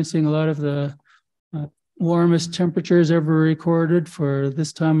experiencing a lot of the warmest temperatures ever recorded for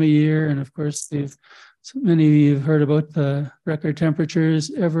this time of year. And of course, many of you have heard about the record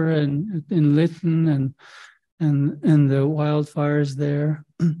temperatures ever in Lytton and the wildfires there.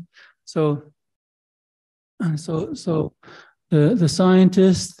 So the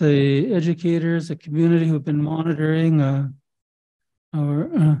scientists, the educators, the community who've been monitoring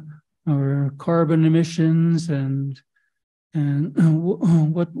our carbon emissions and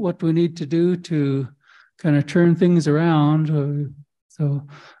what we need to do to kind of turn things around. So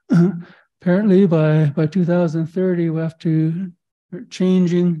apparently by 2030 we have to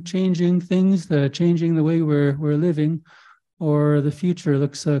changing things, changing the way we're living, or the future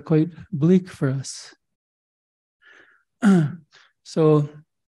looks quite bleak for us. So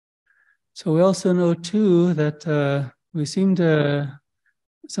we also know too that we seem to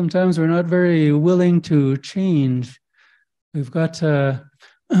sometimes we're not very willing to change. We've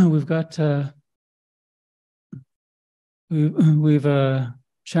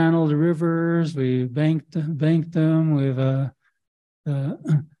channeled rivers, we've banked them, we've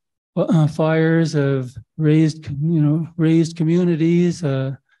fires have raised communities.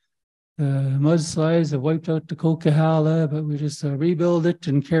 Mudslides have wiped out the Coquihalla, but we just rebuild it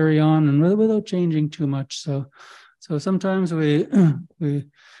and carry on, and without changing too much. So sometimes we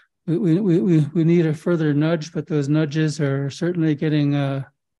need a further nudge, but those nudges are certainly getting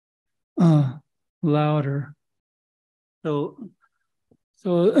louder. there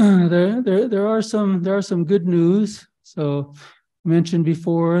are some good news. So I mentioned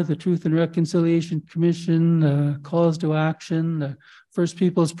before the Truth and Reconciliation Commission, calls to action, the First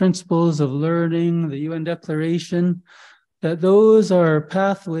Peoples Principles of Learning, the UN Declaration, that those are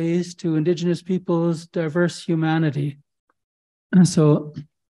pathways to Indigenous peoples' diverse humanity. And so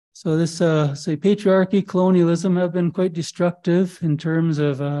this, say, patriarchy, colonialism have been quite destructive in terms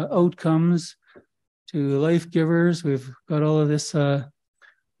of outcomes to life givers. We've got all of this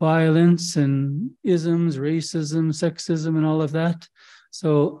violence and isms, racism, sexism, and all of that.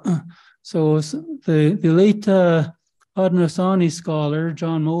 So the late Haudenosaunee scholar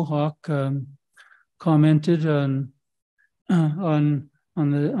John Mohawk commented on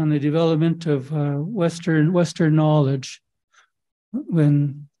the development of Western knowledge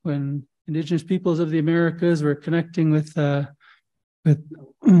when Indigenous peoples of the Americas were connecting with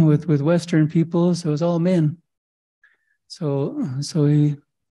Western peoples. It was all men. So he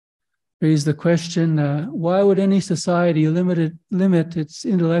raised the question, why would any society limit its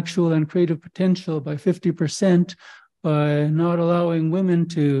intellectual and creative potential by 50% by not allowing women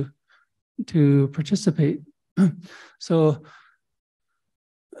to participate? So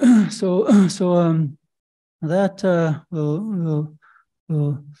that we'll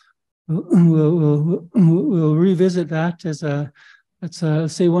revisit that as that's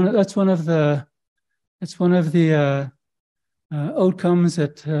one of the outcomes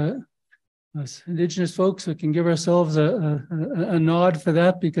that us Indigenous folks, we can give ourselves a nod for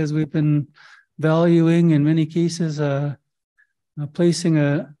that, because we've been valuing, in many cases, placing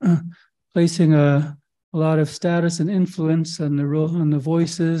a lot of status and influence on the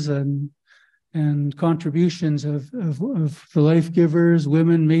voices and contributions of the life givers,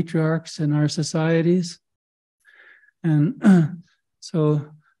 women, matriarchs in our societies, and so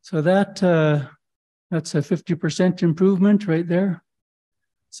that's a 50% improvement right there.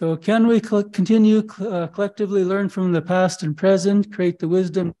 So can we continue collectively learn from the past and present, create the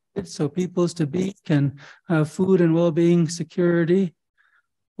wisdom so peoples to be can have food and well-being security?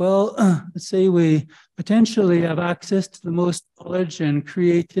 Well, let's say we potentially have access to the most knowledge and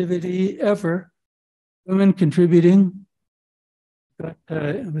creativity ever, women contributing,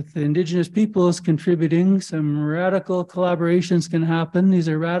 with the Indigenous peoples contributing, some radical collaborations can happen. These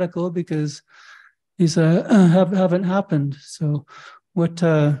are radical because these haven't happened. So what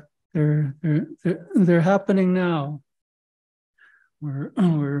they're happening now.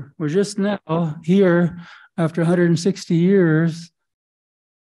 We're just now here after 160 years.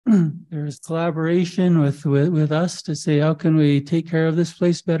 There's collaboration with us to say, how can we take care of this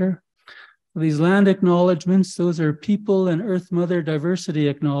place better? These land acknowledgements, those are people and Earth Mother diversity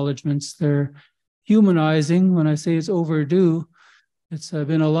acknowledgements. They're humanizing. When I say it's overdue, it's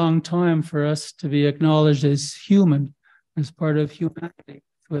been a long time for us to be acknowledged as human, as part of humanity,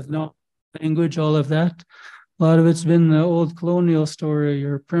 with no language, all of that. A lot of it's been the old colonial story.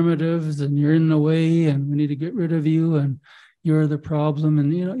 You're primitives and you're in the way and we need to get rid of you and you're the problem.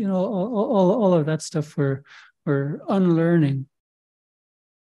 And, all of that stuff we're unlearning.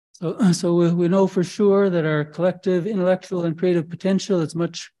 So we know for sure that our collective intellectual and creative potential is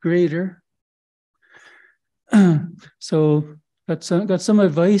much greater. So got some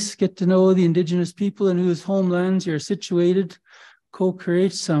advice. Get to know the Indigenous people in whose homelands you're situated.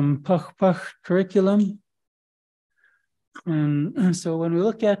 Co-create some Pach curriculum. And so when we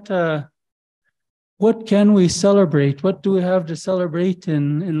look at what can we celebrate, what do we have to celebrate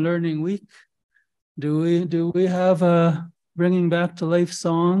in Learning Week? Do we have bringing back to life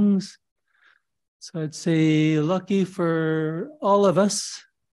songs? So I'd say lucky for all of us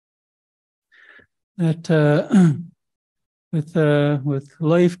that with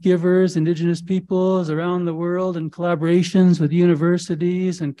life givers, Indigenous peoples around the world, and collaborations with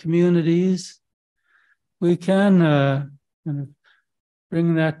universities and communities, we can kind of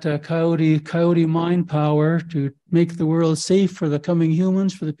bring that coyote mind power to make the world safe for the coming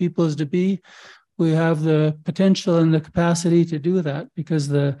humans, for the peoples to be. We have the potential and the capacity to do that, because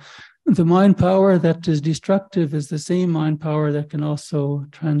the mind power that is destructive is the same mind power that can also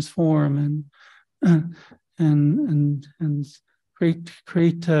transform and create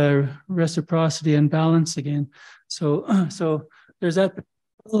reciprocity and balance again. So there's that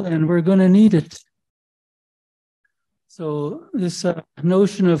potential, and we're going to need it. So this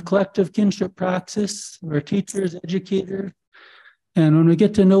notion of collective kinship praxis, we're teachers, educators, and when we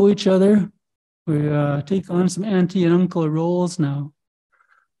get to know each other, we take on some auntie and uncle roles now.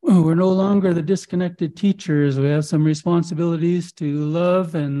 We're no longer the disconnected teachers. We have some responsibilities to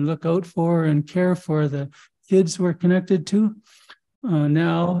love and look out for and care for the kids we're connected to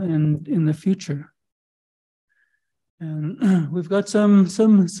now and in the future. And we've got some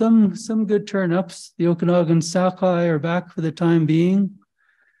good turn-ups. The Okanagan Sakai are back for the time being.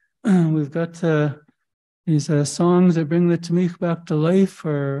 We've got these songs that bring the Tamik back to life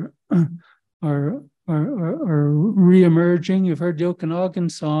are re-emerging. You've heard the Okanagan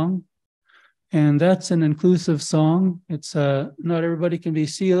song, and that's an inclusive song. It's not everybody can be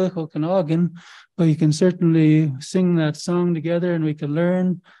Syilx Okanagan, but you can certainly sing that song together, and we can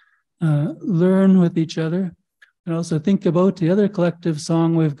learn with each other. And also think about the other collective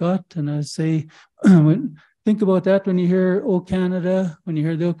song we've got. And I say, think about that when you hear O Canada, when you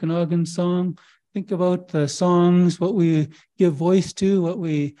hear the Okanagan song. Think about the songs, what we give voice to, what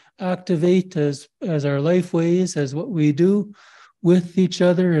we activate as our lifeways, as what we do with each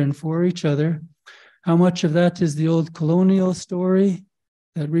other and for each other. How much of that is the old colonial story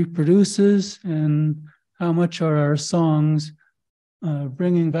that reproduces, and how much are our songs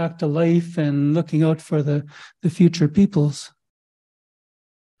bringing back to life and looking out for the future peoples.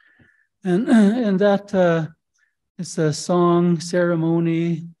 And that it's a song,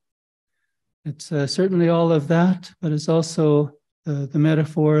 ceremony. It's certainly all of that, but it's also the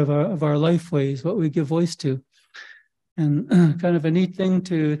metaphor of our lifeways, what we give voice to. And kind of a neat thing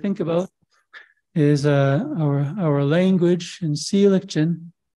to think about is our language in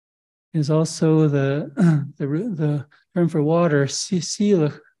Syilxizing is also the term for water,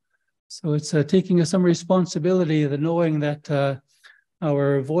 Syilx. So it's taking some responsibility, the knowing that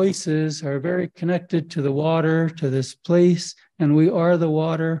our voices are very connected to the water, to this place, and we are the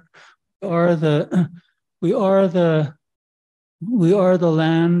water, we are the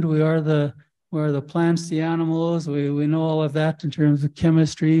land, we are the plants, the animals. We know all of that in terms of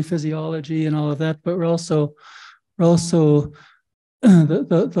chemistry, physiology, and all of that. But we're also the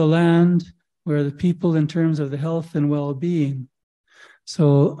land, we're the people in terms of the health and well-being.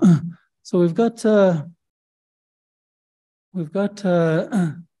 So we've got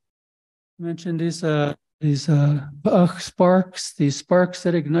mentioned these sparks, these sparks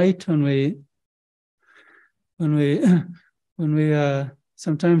that ignite when we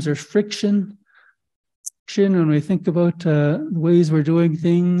sometimes there's friction when we think about the ways we're doing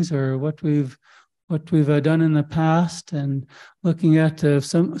things or what we've done in the past, and looking at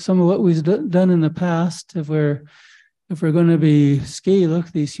some of what we've done in the past. If we're going to be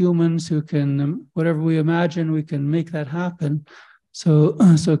Syilx, these humans who can, whatever we imagine, we can make that happen. So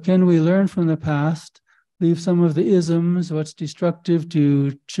can we learn from the past, leave some of the isms, what's destructive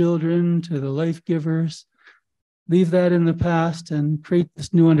to children, to the life givers, leave that in the past and create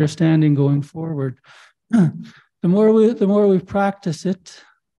this new understanding going forward. The more we practice it,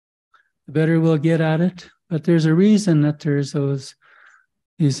 the better we'll get at it. But there's a reason that there's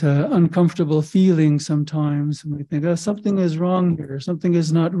these uncomfortable feelings sometimes, and we think, oh, something is wrong here, something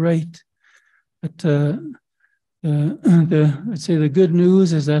is not right. But I'd say the good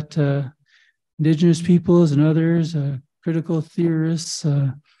news is that Indigenous peoples and others, critical theorists,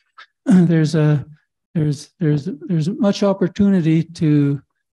 there's much opportunity to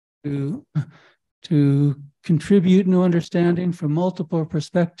contribute new understanding from multiple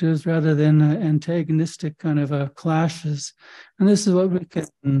perspectives rather than antagonistic kind of clashes. And this is what we can,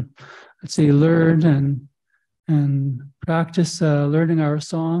 let's say, learn and practice learning our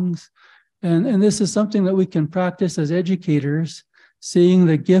songs. And this is something that we can practice as educators, seeing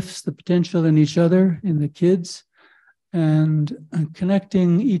the gifts, the potential in each other, in the kids, and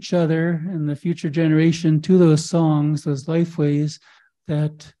connecting each other and the future generation to those songs, those lifeways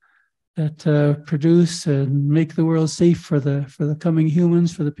that produce and make the world safe for the coming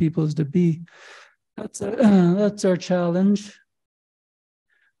humans, for the peoples to be. That's our challenge,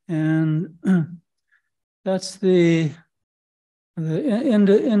 and that's the end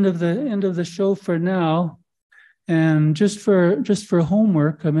of the show for now. And just for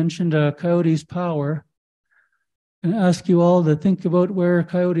homework, I mentioned Coyote's power, and ask you all to think about where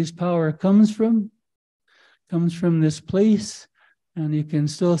Coyote's power comes from. It comes from this place. And you can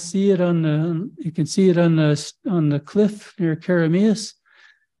still see it on the cliff near Karameas.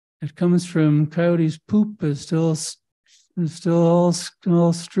 It comes from Coyote's poop, is still all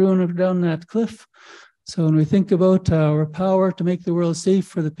strewn down that cliff. So when we think about our power to make the world safe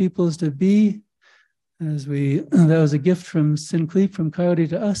for the peoples to be, that was a gift from Syilx, from Coyote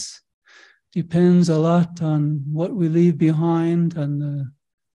to us, depends a lot on what we leave behind, on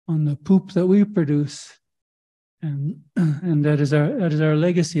the poop that we produce. And that is our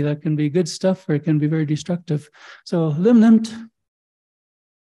legacy. That can be good stuff, or it can be very destructive. So limnimt.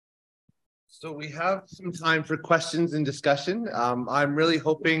 So we have some time for questions and discussion. I'm really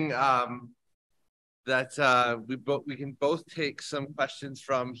hoping that we can both take some questions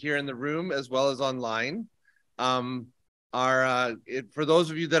from here in the room as well as online. For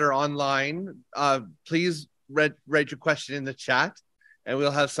those of you that are online, please write your question in the chat, and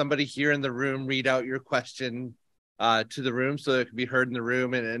we'll have somebody here in the room read out your question to the room so it can be heard in the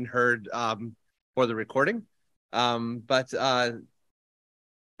room and heard for the recording. I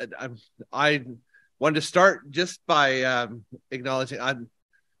wanted to start just by acknowledging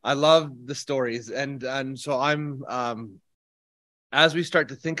I love the stories, and so I'm as we start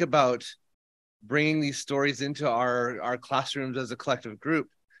to think about bringing these stories into our classrooms as a collective group,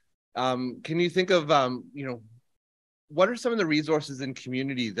 can you think of what are some of the resources in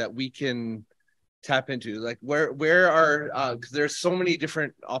community that we can tap into? Like where are because there's so many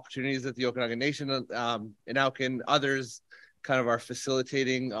different opportunities that the Okanagan Nation and Auken others kind of are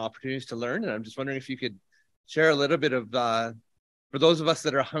facilitating opportunities to learn, and I'm just wondering if you could share a little bit of for those of us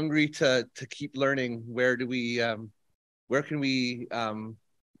that are hungry to keep learning, where can we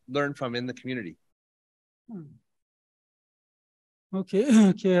learn from in the community?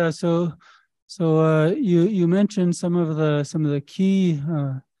 Okay. So you mentioned some of the key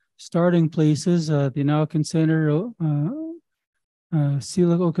starting places: the Okanagan Center,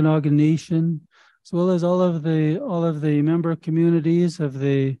 Syilx Okanagan Nation, as well as all of the member communities of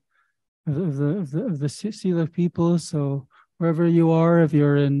the Syilx people. So wherever you are, if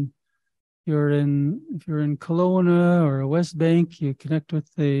you're in Kelowna or West Bank, you connect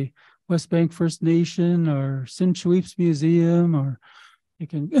with the West Bank First Nation or Syilx Museum, or you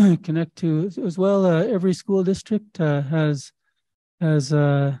can connect to as well. Every school district has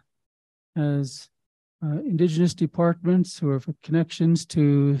Indigenous departments who have connections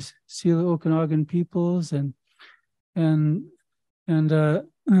to Syilx Okanagan peoples, and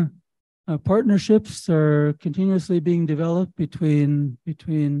partnerships are continuously being developed between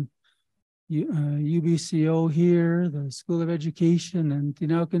UBCO here, the School of Education, and the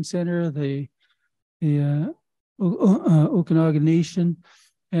Okanagan Center, the Okanagan Nation,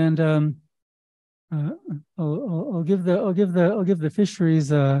 and I'll give the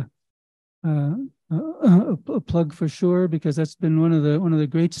fisheries a plug for sure, because that's been one of the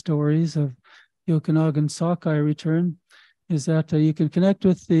great stories of the Okanagan sockeye return, is that you can connect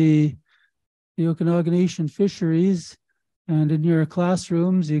with the Okanagan Nation fisheries, and in your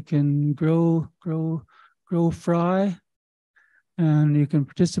classrooms you can grow fry, and you can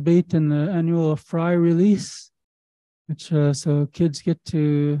participate in the annual fry release, which so kids get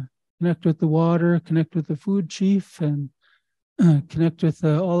to connect with the water, connect with the food chief, and connect with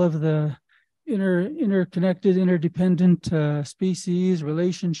all of the interconnected, interdependent species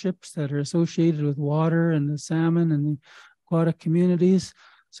relationships that are associated with water and the salmon and the aquatic communities.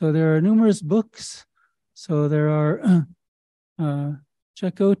 So there are numerous books. So there are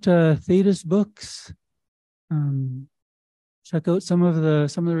check out Theta's books. Check out some of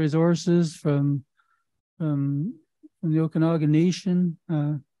the resources from the Okanagan Nation.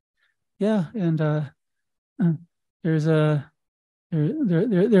 There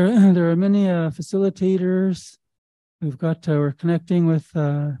are many facilitators. We're connecting with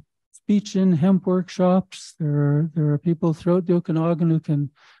speech and hemp workshops. There are people throughout the Okanagan who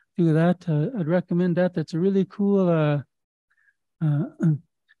can do that. I'd recommend that. That's a really cool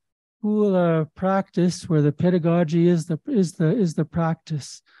practice where the pedagogy is the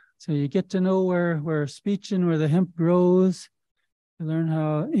practice. So you get to know where speech and where the hemp grows. You learn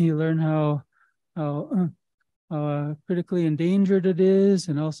how critically endangered it is,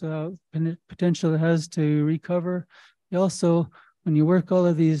 and also how potential it has to recover. You also, when you work all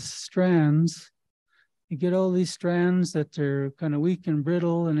of these strands, you get all these strands that are kind of weak and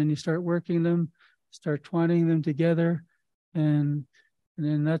brittle, and then you start working them, start twining them together, and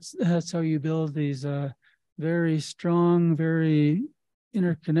then that's how you build these very strong, very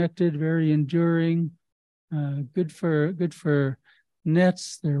interconnected, very enduring, good for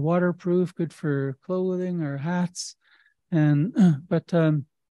nets. They're waterproof, good for clothing or hats, and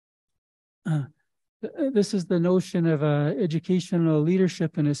this is the notion of educational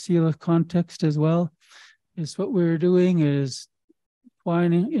leadership in a Syilx context as well. Is what we're doing is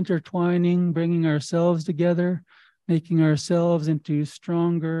intertwining, bringing ourselves together, making ourselves into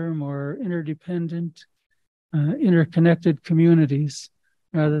stronger, more interdependent, interconnected communities,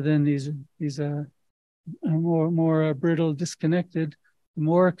 rather than these more brittle, disconnected. The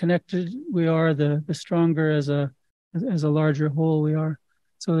more connected we are, the stronger as a larger whole we are.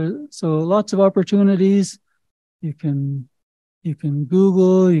 So lots of opportunities. You can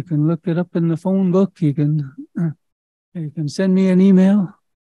Google, you can look it up in the phone book, you can send me an email.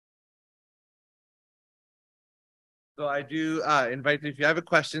 So I do invite you, if you have a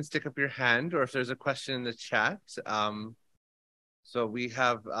question, stick up your hand, or if there's a question in the chat. So we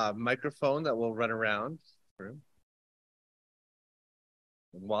have a microphone that will run around. And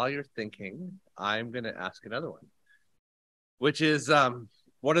while you're thinking, I'm going to ask another one, which is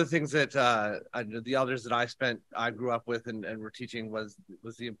one of the things that the elders that I grew up with and were teaching was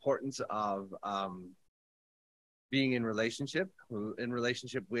the importance of being in relationship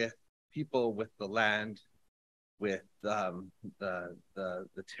with people, with the land, with the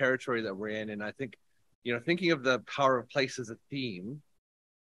territory that we're in. And I think, thinking of the power of place as a theme,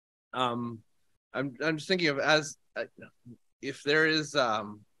 I'm just thinking of if there is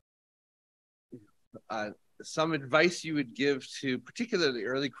some advice you would give to particularly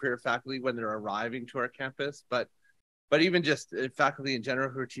early career faculty when they're arriving to our campus, but even just faculty in general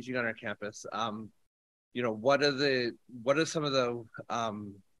who are teaching on our campus, what are some of the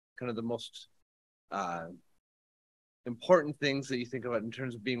kind of the most important things that you think about in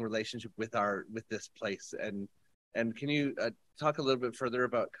terms of being in relationship with this place, and can you talk a little bit further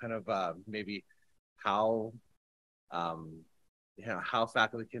about kind of maybe how how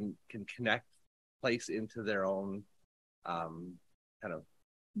faculty can connect place into their own kind of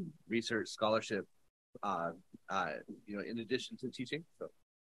research scholarship in addition to teaching? So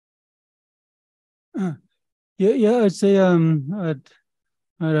I'd say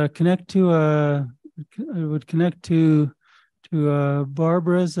I'd connect to I would connect to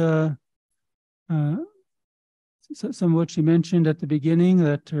Barbara's some of what she mentioned at the beginning,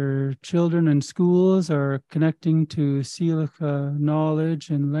 that her children in schools are connecting to Syilx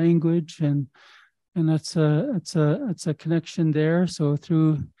knowledge and language, and that's a connection there. So I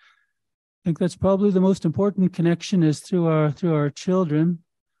think that's probably the most important connection is through our children.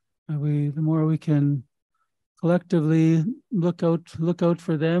 The more we can collectively look out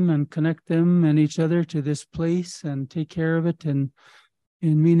for them and connect them and each other to this place and take care of it in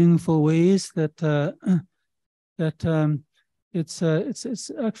meaningful ways, that it's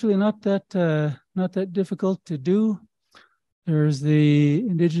actually not that difficult to do. There's the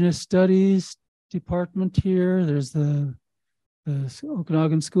Indigenous Studies department here. There's the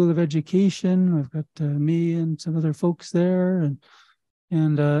Okanagan School of Education. We've got me and some other folks there,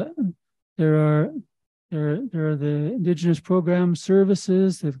 and there are the Indigenous Program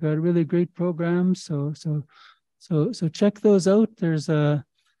Services. They've got really great programs. So check those out. There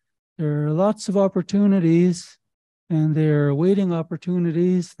are lots of opportunities, and there are waiting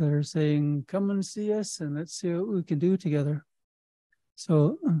opportunities that are saying, "Come and see us, and let's see what we can do together."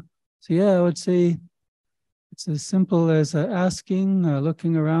 So yeah, I would say it's as simple as asking,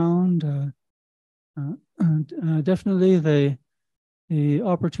 looking around. Definitely, the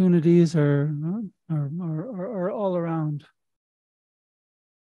opportunities are all around.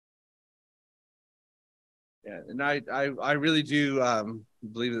 Yeah, and I really do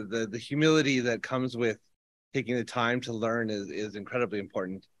believe that the humility that comes with taking the time to learn is incredibly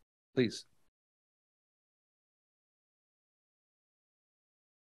important. Please.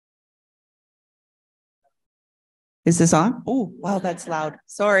 Is this on? Oh, wow, that's loud.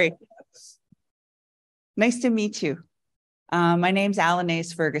 Sorry. Nice to meet you. My name's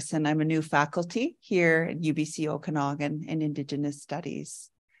Alanese Ferguson. I'm a new faculty here at UBCO Okanagan in Indigenous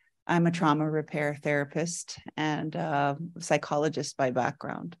Studies. I'm a trauma repair therapist and psychologist by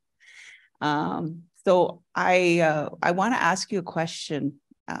background. So I want to ask you a question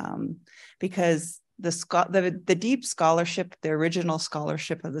because the deep scholarship, the original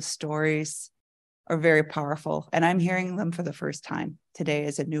scholarship of the stories are very powerful, and I'm hearing them for the first time today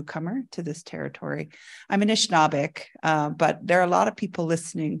as a newcomer to this territory. I'm an Anishinaabe, but there are a lot of people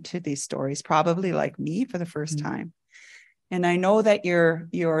listening to these stories, probably like me, for the first time. And I know that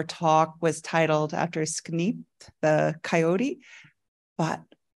your talk was titled after Skneep, the Coyote, but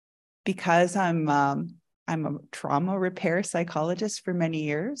because I'm a trauma repair psychologist for many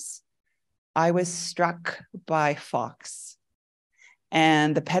years, I was struck by Fox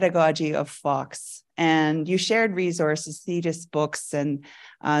and the pedagogy of Fox. And you shared resources, Thetis books, and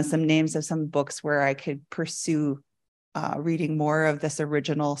some names of some books where I could pursue reading more of this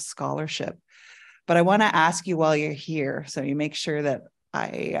original scholarship. But I want to ask you while you're here, so you make sure that I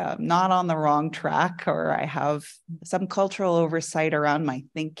am not on the wrong track or I have some cultural oversight around my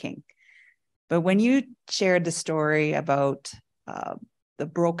thinking. But when you shared the story about the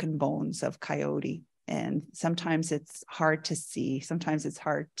broken bones of Coyote, and sometimes it's hard to see, sometimes it's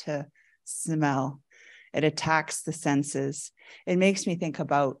hard to smell, it attacks the senses. It makes me think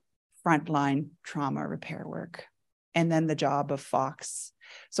about frontline trauma repair work and then the job of Fox.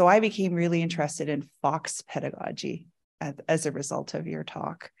 So I became really interested in Fox pedagogy as a result of your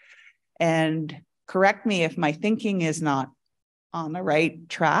talk. And correct me if my thinking is not on the right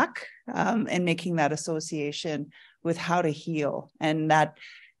track, and making that association with how to heal, and that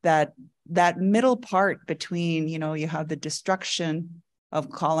that middle part between, you know, you have the destruction of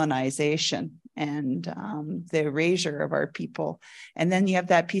colonization and the erasure of our people. And then you have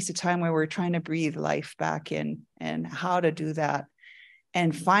that piece of time where we're trying to breathe life back in, and how to do that.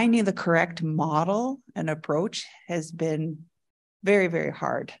 And finding the correct model and approach has been very, very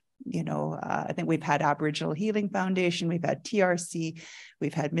hard. You know, I think we've had Aboriginal Healing Foundation, we've had TRC,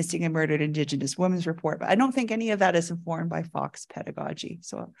 we've had Missing and Murdered Indigenous Women's Report, but I don't think any of that is informed by Fox pedagogy.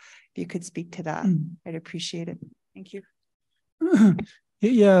 So if you could speak to that, I'd appreciate it. Thank you.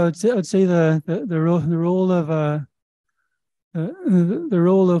 Yeah, I'd say the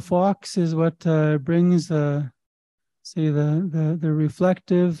role of Fox is what brings say the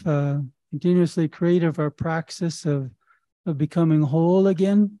reflective, continuously creative, our praxis of becoming whole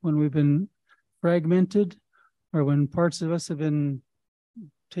again when we've been fragmented, or when parts of us have been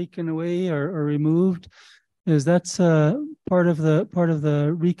taken away or removed. Is that's part of the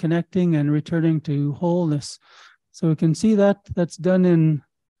reconnecting and returning to wholeness. So we can see that's done you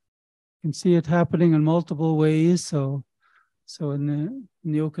can see it happening in multiple ways. So in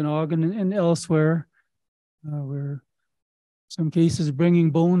the Okanagan and elsewhere, we're some cases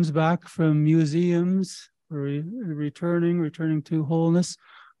bringing bones back from museums, we're returning to wholeness,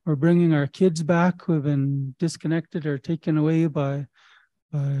 or bringing our kids back who have been disconnected or taken away by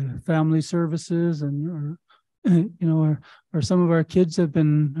family services, and or some of our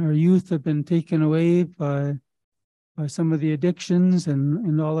youth have been taken away by some of the addictions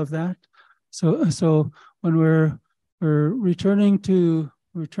and all of that. So when we're returning to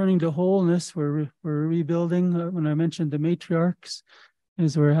wholeness, we're rebuilding. When I mentioned the matriarchs,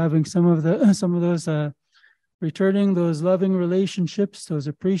 is we're having some of those returning those loving relationships, those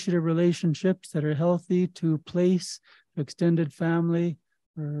appreciative relationships that are healthy to place, to extended family,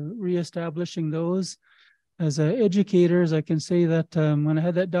 or reestablishing those. As educators, I can say that when I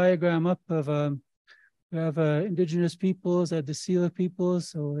had that diagram up of we have Indigenous peoples, the Syilx peoples,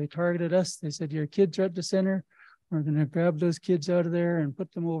 so they targeted us. They said, your kids are at the center. We're going to grab those kids out of there and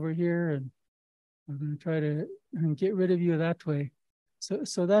put them over here, and we're going to try to get rid of you that way.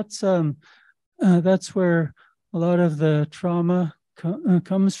 So that's where a lot of the trauma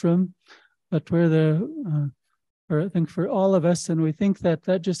comes from, but where I think for all of us, and we think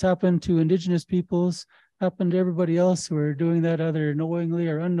that just happened to Indigenous peoples, happened to everybody else who are doing that either knowingly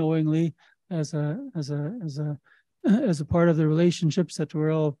or unknowingly, as a part of the relationships that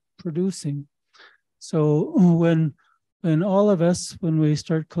we're all producing. So when all of us, when we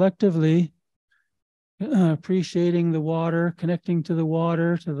start collectively appreciating the water, connecting to the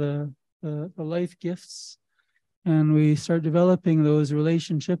water, to the life gifts, and we start developing those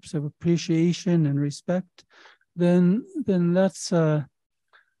relationships of appreciation and respect, then that's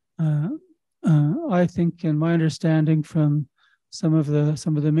I think, in my understanding from some of the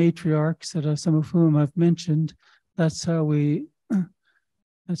matriarchs that some of whom I've mentioned, that's how we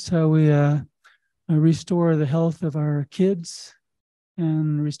restore the health of our kids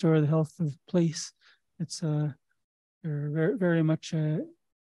and restore the health of place. It's they're very, very much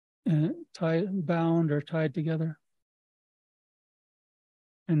tied together.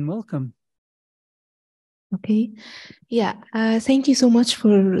 And welcome. Okay. Yeah. Thank you so much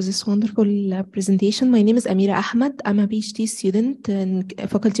for this wonderful presentation. My name is Amira Ahmed. I'm a PhD student in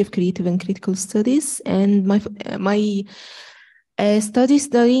Faculty of Creative and Critical Studies, and my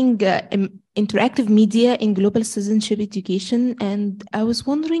studying interactive media in global citizenship education. And I was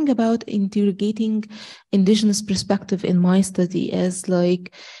wondering about interrogating Indigenous perspective in my study as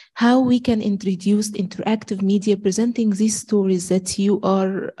like how we can introduce interactive media presenting these stories that you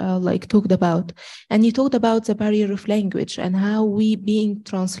are talked about. And you talked about the barrier of language and how we being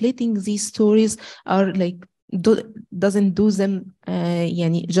translating these stories are doesn't do them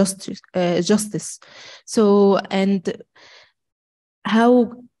justice. So, and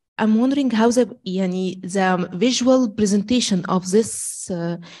how I'm wondering how the visual presentation of this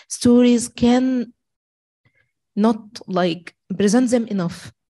stories can not present them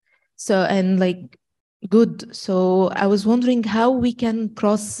enough. So, and good. So I was wondering how we can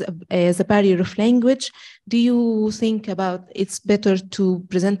cross the barrier of language. Do you think about it's better to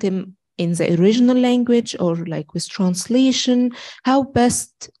present them in the original language or with translation? How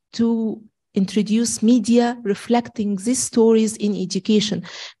best to introduce media reflecting these stories in education?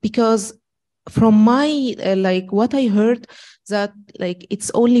 Because from my what I heard, that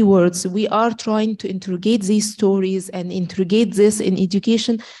it's only words. We are trying to interrogate these stories and interrogate this in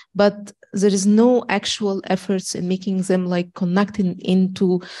education, but there is no actual efforts in making them connecting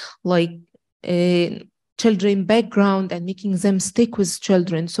into children background and making them stick with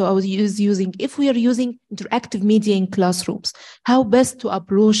children. So I was using, if we are using interactive media in classrooms, how best to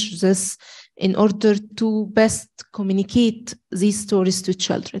approach this in order to best communicate these stories to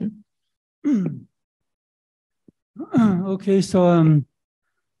children? Okay, so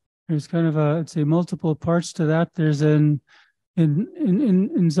there's kind of I'd say multiple parts to that. There's in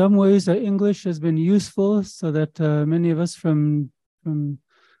some ways English has been useful so that many of us from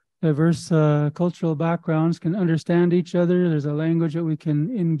diverse cultural backgrounds can understand each other. There's a language that we can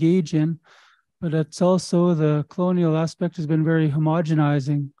engage in, but it's also the colonial aspect has been very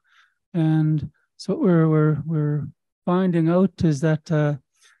homogenizing. And so what we're finding out is that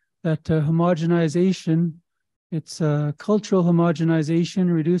homogenization, it's cultural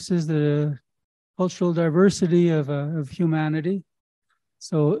homogenization reduces the cultural diversity of humanity.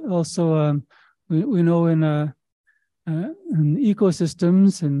 So also we know in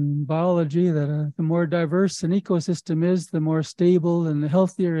ecosystems and biology that the more diverse an ecosystem is, the more stable and the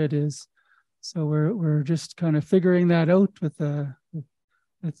healthier it is. So we're just kind of figuring that out with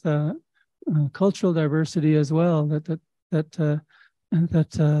cultural diversity as well. That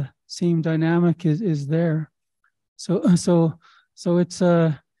same dynamic is there. So it's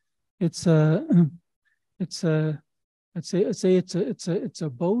a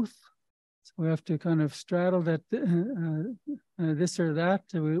both. So we have to kind of straddle that this or that.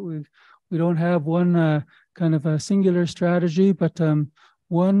 We don't have one kind of a singular strategy, but I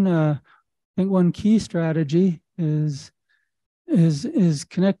think one key strategy is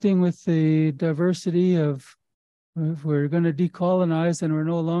connecting with the diversity of, if we're going to decolonize and we're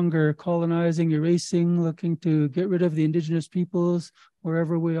no longer colonizing, erasing, looking to get rid of the indigenous peoples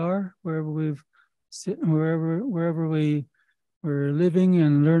wherever we are, wherever we're living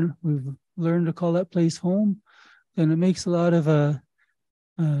and we've learned to call that place home, then it makes a lot of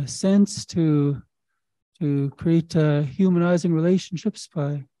sense to create humanizing relationships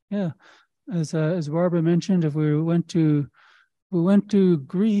by, as Barbara mentioned, if we went to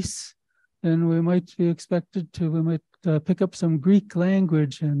Greece, then we might be expected to, we might pick up some Greek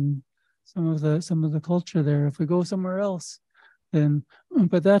language and some of the culture there. If we go somewhere else, then,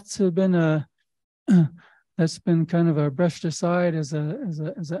 but that's been kind of brushed aside as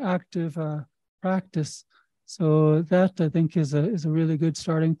an active practice. So that I think is a really good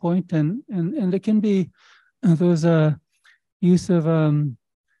starting point, and it can be those use of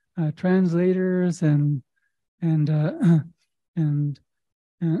translators and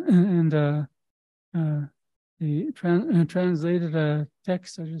the translated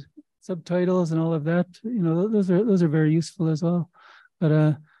text, such as subtitles and all of that. You know, those are very useful as well.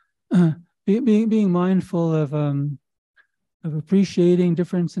 But being mindful of appreciating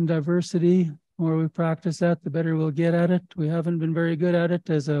difference and diversity. The more we practice that, the better we'll get at it. We haven't been very good at it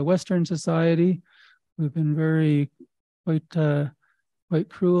as a Western society. We've been quite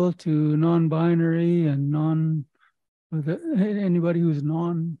cruel to non-binary and anybody who's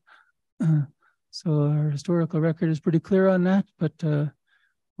non. So our historical record is pretty clear on that, but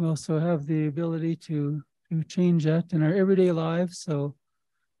we also have the ability to change that in our everyday lives. So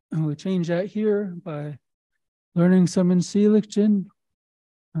we change that here by learning some in Syilxizing.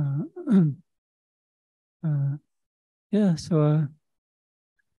 So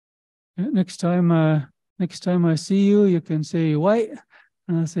next time I see you, you can say "Why,"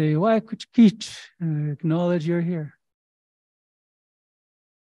 and I'll say "Why kuchkich," acknowledge you're here.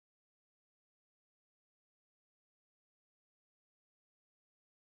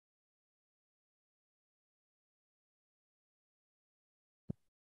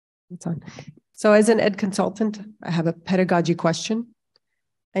 So as an ed consultant, I have a pedagogy question.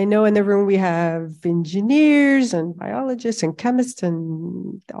 I know in the room we have engineers and biologists and chemists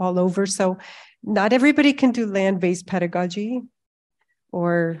and all over. So not everybody can do land-based pedagogy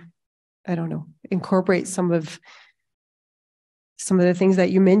or, I don't know, incorporate some of the things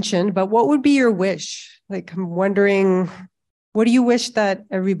that you mentioned. But what would be your wish? Like, I'm wondering, what do you wish that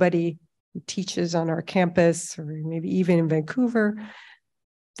everybody who teaches on our campus or maybe even in Vancouver,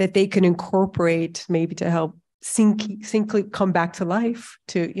 that they can incorporate maybe to help syncly come back to life,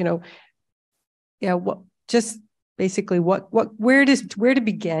 to, where to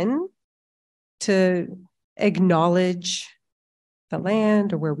begin to acknowledge the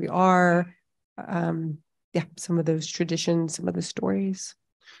land or where we are, some of those traditions, some of the stories.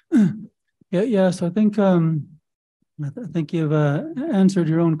 So I think you've answered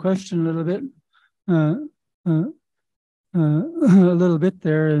your own question a little bit. A little bit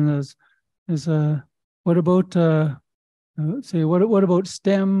there, and is what about what about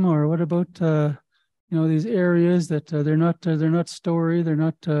STEM, or what about these areas that they're not story, they're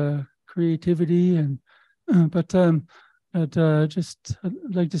not creativity, and I'd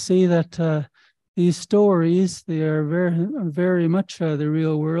like to say that these stories, they are very much the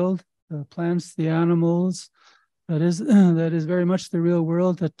real world. The plants, the animals, that is very much the real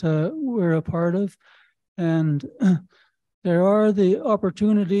world that we're a part of. And there are the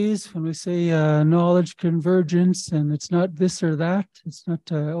opportunities when we say knowledge convergence, and it's not this or that. It's not,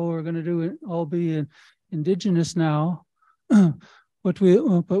 oh, we're going to do it, all be Indigenous now. But what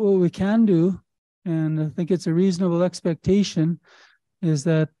we can do, and I think it's a reasonable expectation, is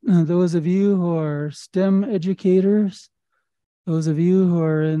that those of you who are STEM educators, those of you who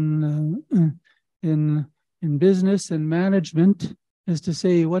are in business and management, is to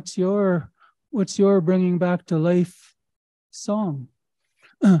say, what's your bringing back to life song?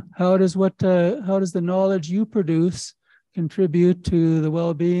 How does the knowledge you produce contribute to the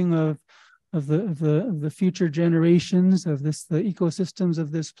well-being of the future generations of the ecosystems of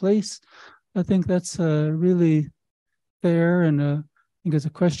this place? I think that's really fair, and I think it's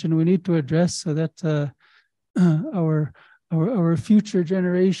a question we need to address so that our future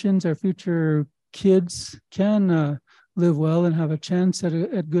generations, our future kids, can live well and have a chance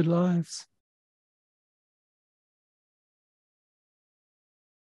at good lives.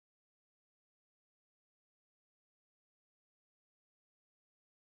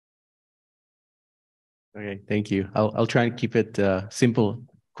 Okay, thank you. I'll try and keep it simple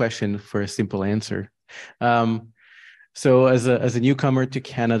question for a simple answer. So as a newcomer to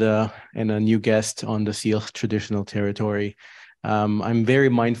Canada and a new guest on the Syilx traditional territory, I'm very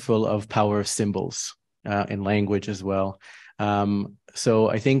mindful of power of symbols in language as well. So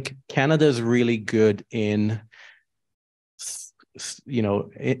I think Canada is really good in,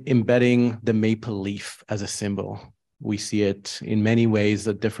 embedding the maple leaf as a symbol. We see it in many ways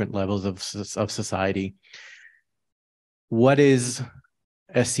at different levels of society. What is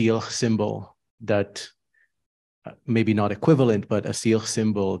a Syilx symbol that, maybe not equivalent, but a Syilx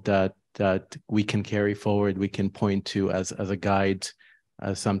symbol that we can carry forward, we can point to as a guide,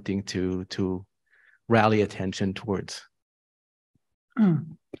 as something to rally attention towards?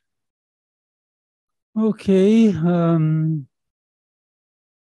 Okay.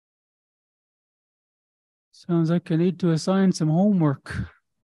 Sounds like I need to assign some homework.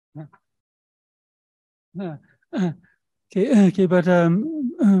 Okay, but I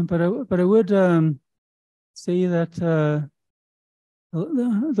would say that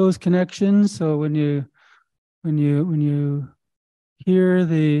those connections. So when you hear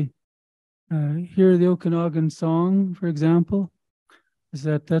the Okanagan song, for example, is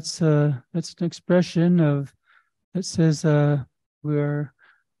that's an expression of that says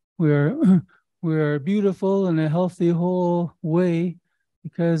we are beautiful in a healthy, whole way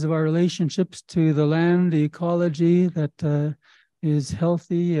because of our relationships to the land, the ecology that is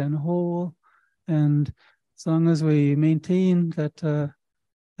healthy and whole. And as long as we maintain that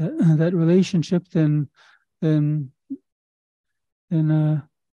relationship, then the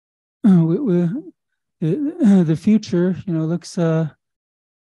future, looks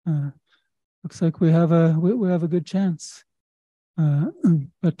like we have a good chance.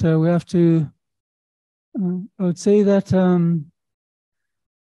 But we have to. I would say that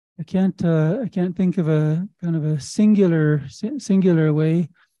I can't think of a kind of a singular way,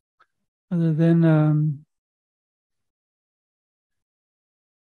 other than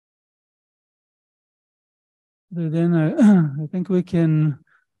I think we can.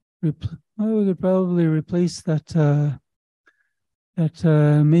 We could probably replace that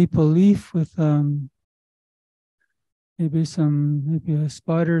maple leaf with maybe a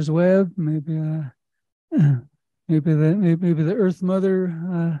spider's web, maybe the Earth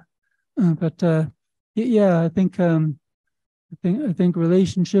Mother, but yeah, I think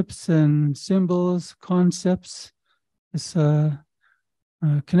relationships and symbols, concepts, is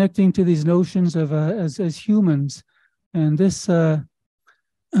connecting to these notions of as humans, and this I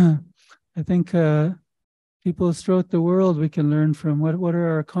think people throughout the world we can learn from what are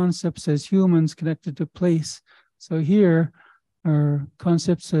our concepts as humans connected to place. So here, our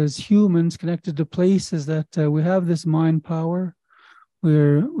concepts as humans connected to place is that we have this mind power,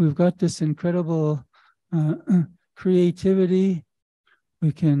 we've got this incredible creativity.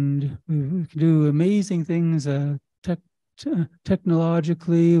 We can do amazing things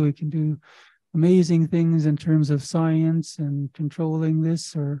technologically. We can do amazing things in terms of science and controlling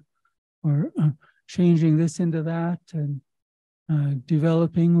this or changing this into that and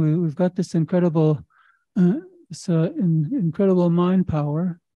developing. We've got this incredible incredible mind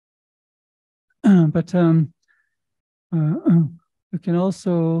power, but we can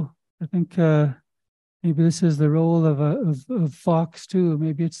also, I think, maybe this is the role of fox too.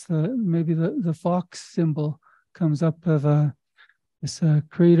 Maybe it's the fox symbol comes up of this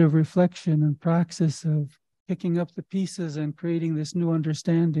creative reflection and praxis of picking up the pieces and creating this new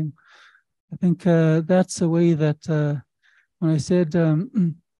understanding. I think that's a way that when I said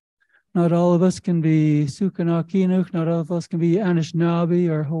not all of us can be Syilx, not all of us can be Anishinaabe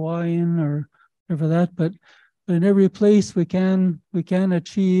or Hawaiian or whatever that, but in every place we can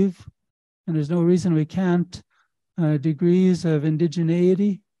achieve, and there's no reason we can't, degrees of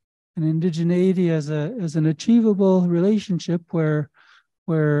indigeneity, and indigeneity as an achievable relationship where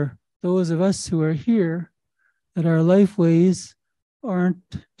those of us who are here, that our lifeways aren't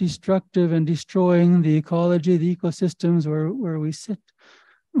destructive and destroying the ecology, the ecosystems where we sit.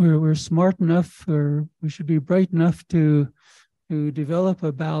 We're smart enough, or we should be bright enough to develop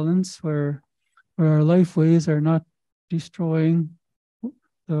a balance where our lifeways are not destroying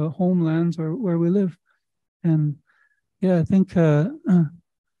the homelands where we live. And yeah, I think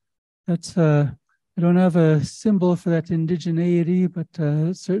that's I don't have a symbol for that indigeneity, but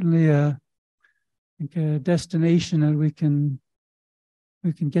certainly I think a destination that we can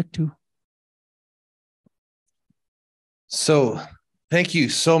get to. So thank you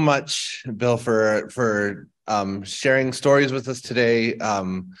so much, Bill, for sharing stories with us today,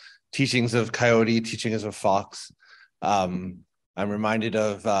 teachings of Coyote, teachings of Fox. I'm reminded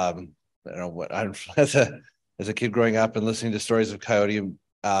of I don't know what I'm as a kid growing up and listening to stories of Coyote.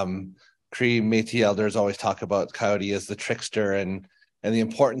 Cree Métis elders always talk about Coyote as the trickster and the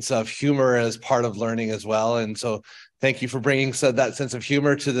importance of humor as part of learning as well. And so, thank you for bringing that sense of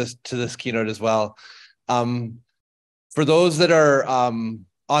humor to this keynote as well. For those that are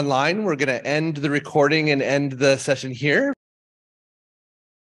online, we're going to end the recording and end the session here.